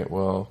 All right,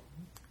 well,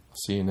 I'll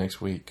see you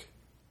next week.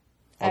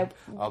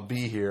 I'll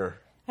be here.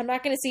 I'm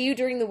not going to see you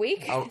during the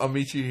week. I'll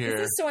meet you here.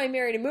 This is So I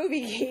Married a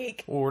Movie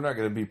Geek. Well, we're not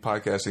going to be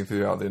podcasting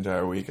throughout the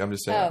entire week. I'm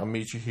just saying I'll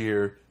meet you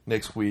here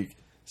next week,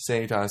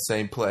 same time,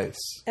 same place.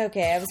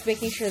 Okay, I was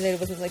making sure that it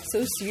wasn't like,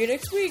 so see you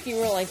next week. You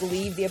were like,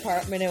 leave the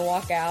apartment and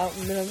walk out.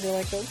 And then I'm be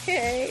like,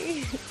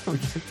 okay.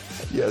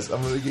 Yes,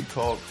 I'm going to get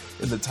caught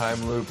in the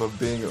time loop of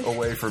being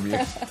away from you.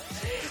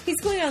 He's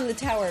going on the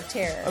Tower of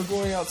Terror. I'm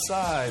going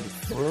outside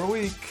for a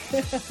week.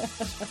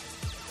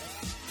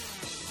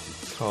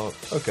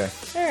 Okay.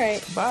 All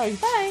right. Bye.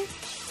 Bye.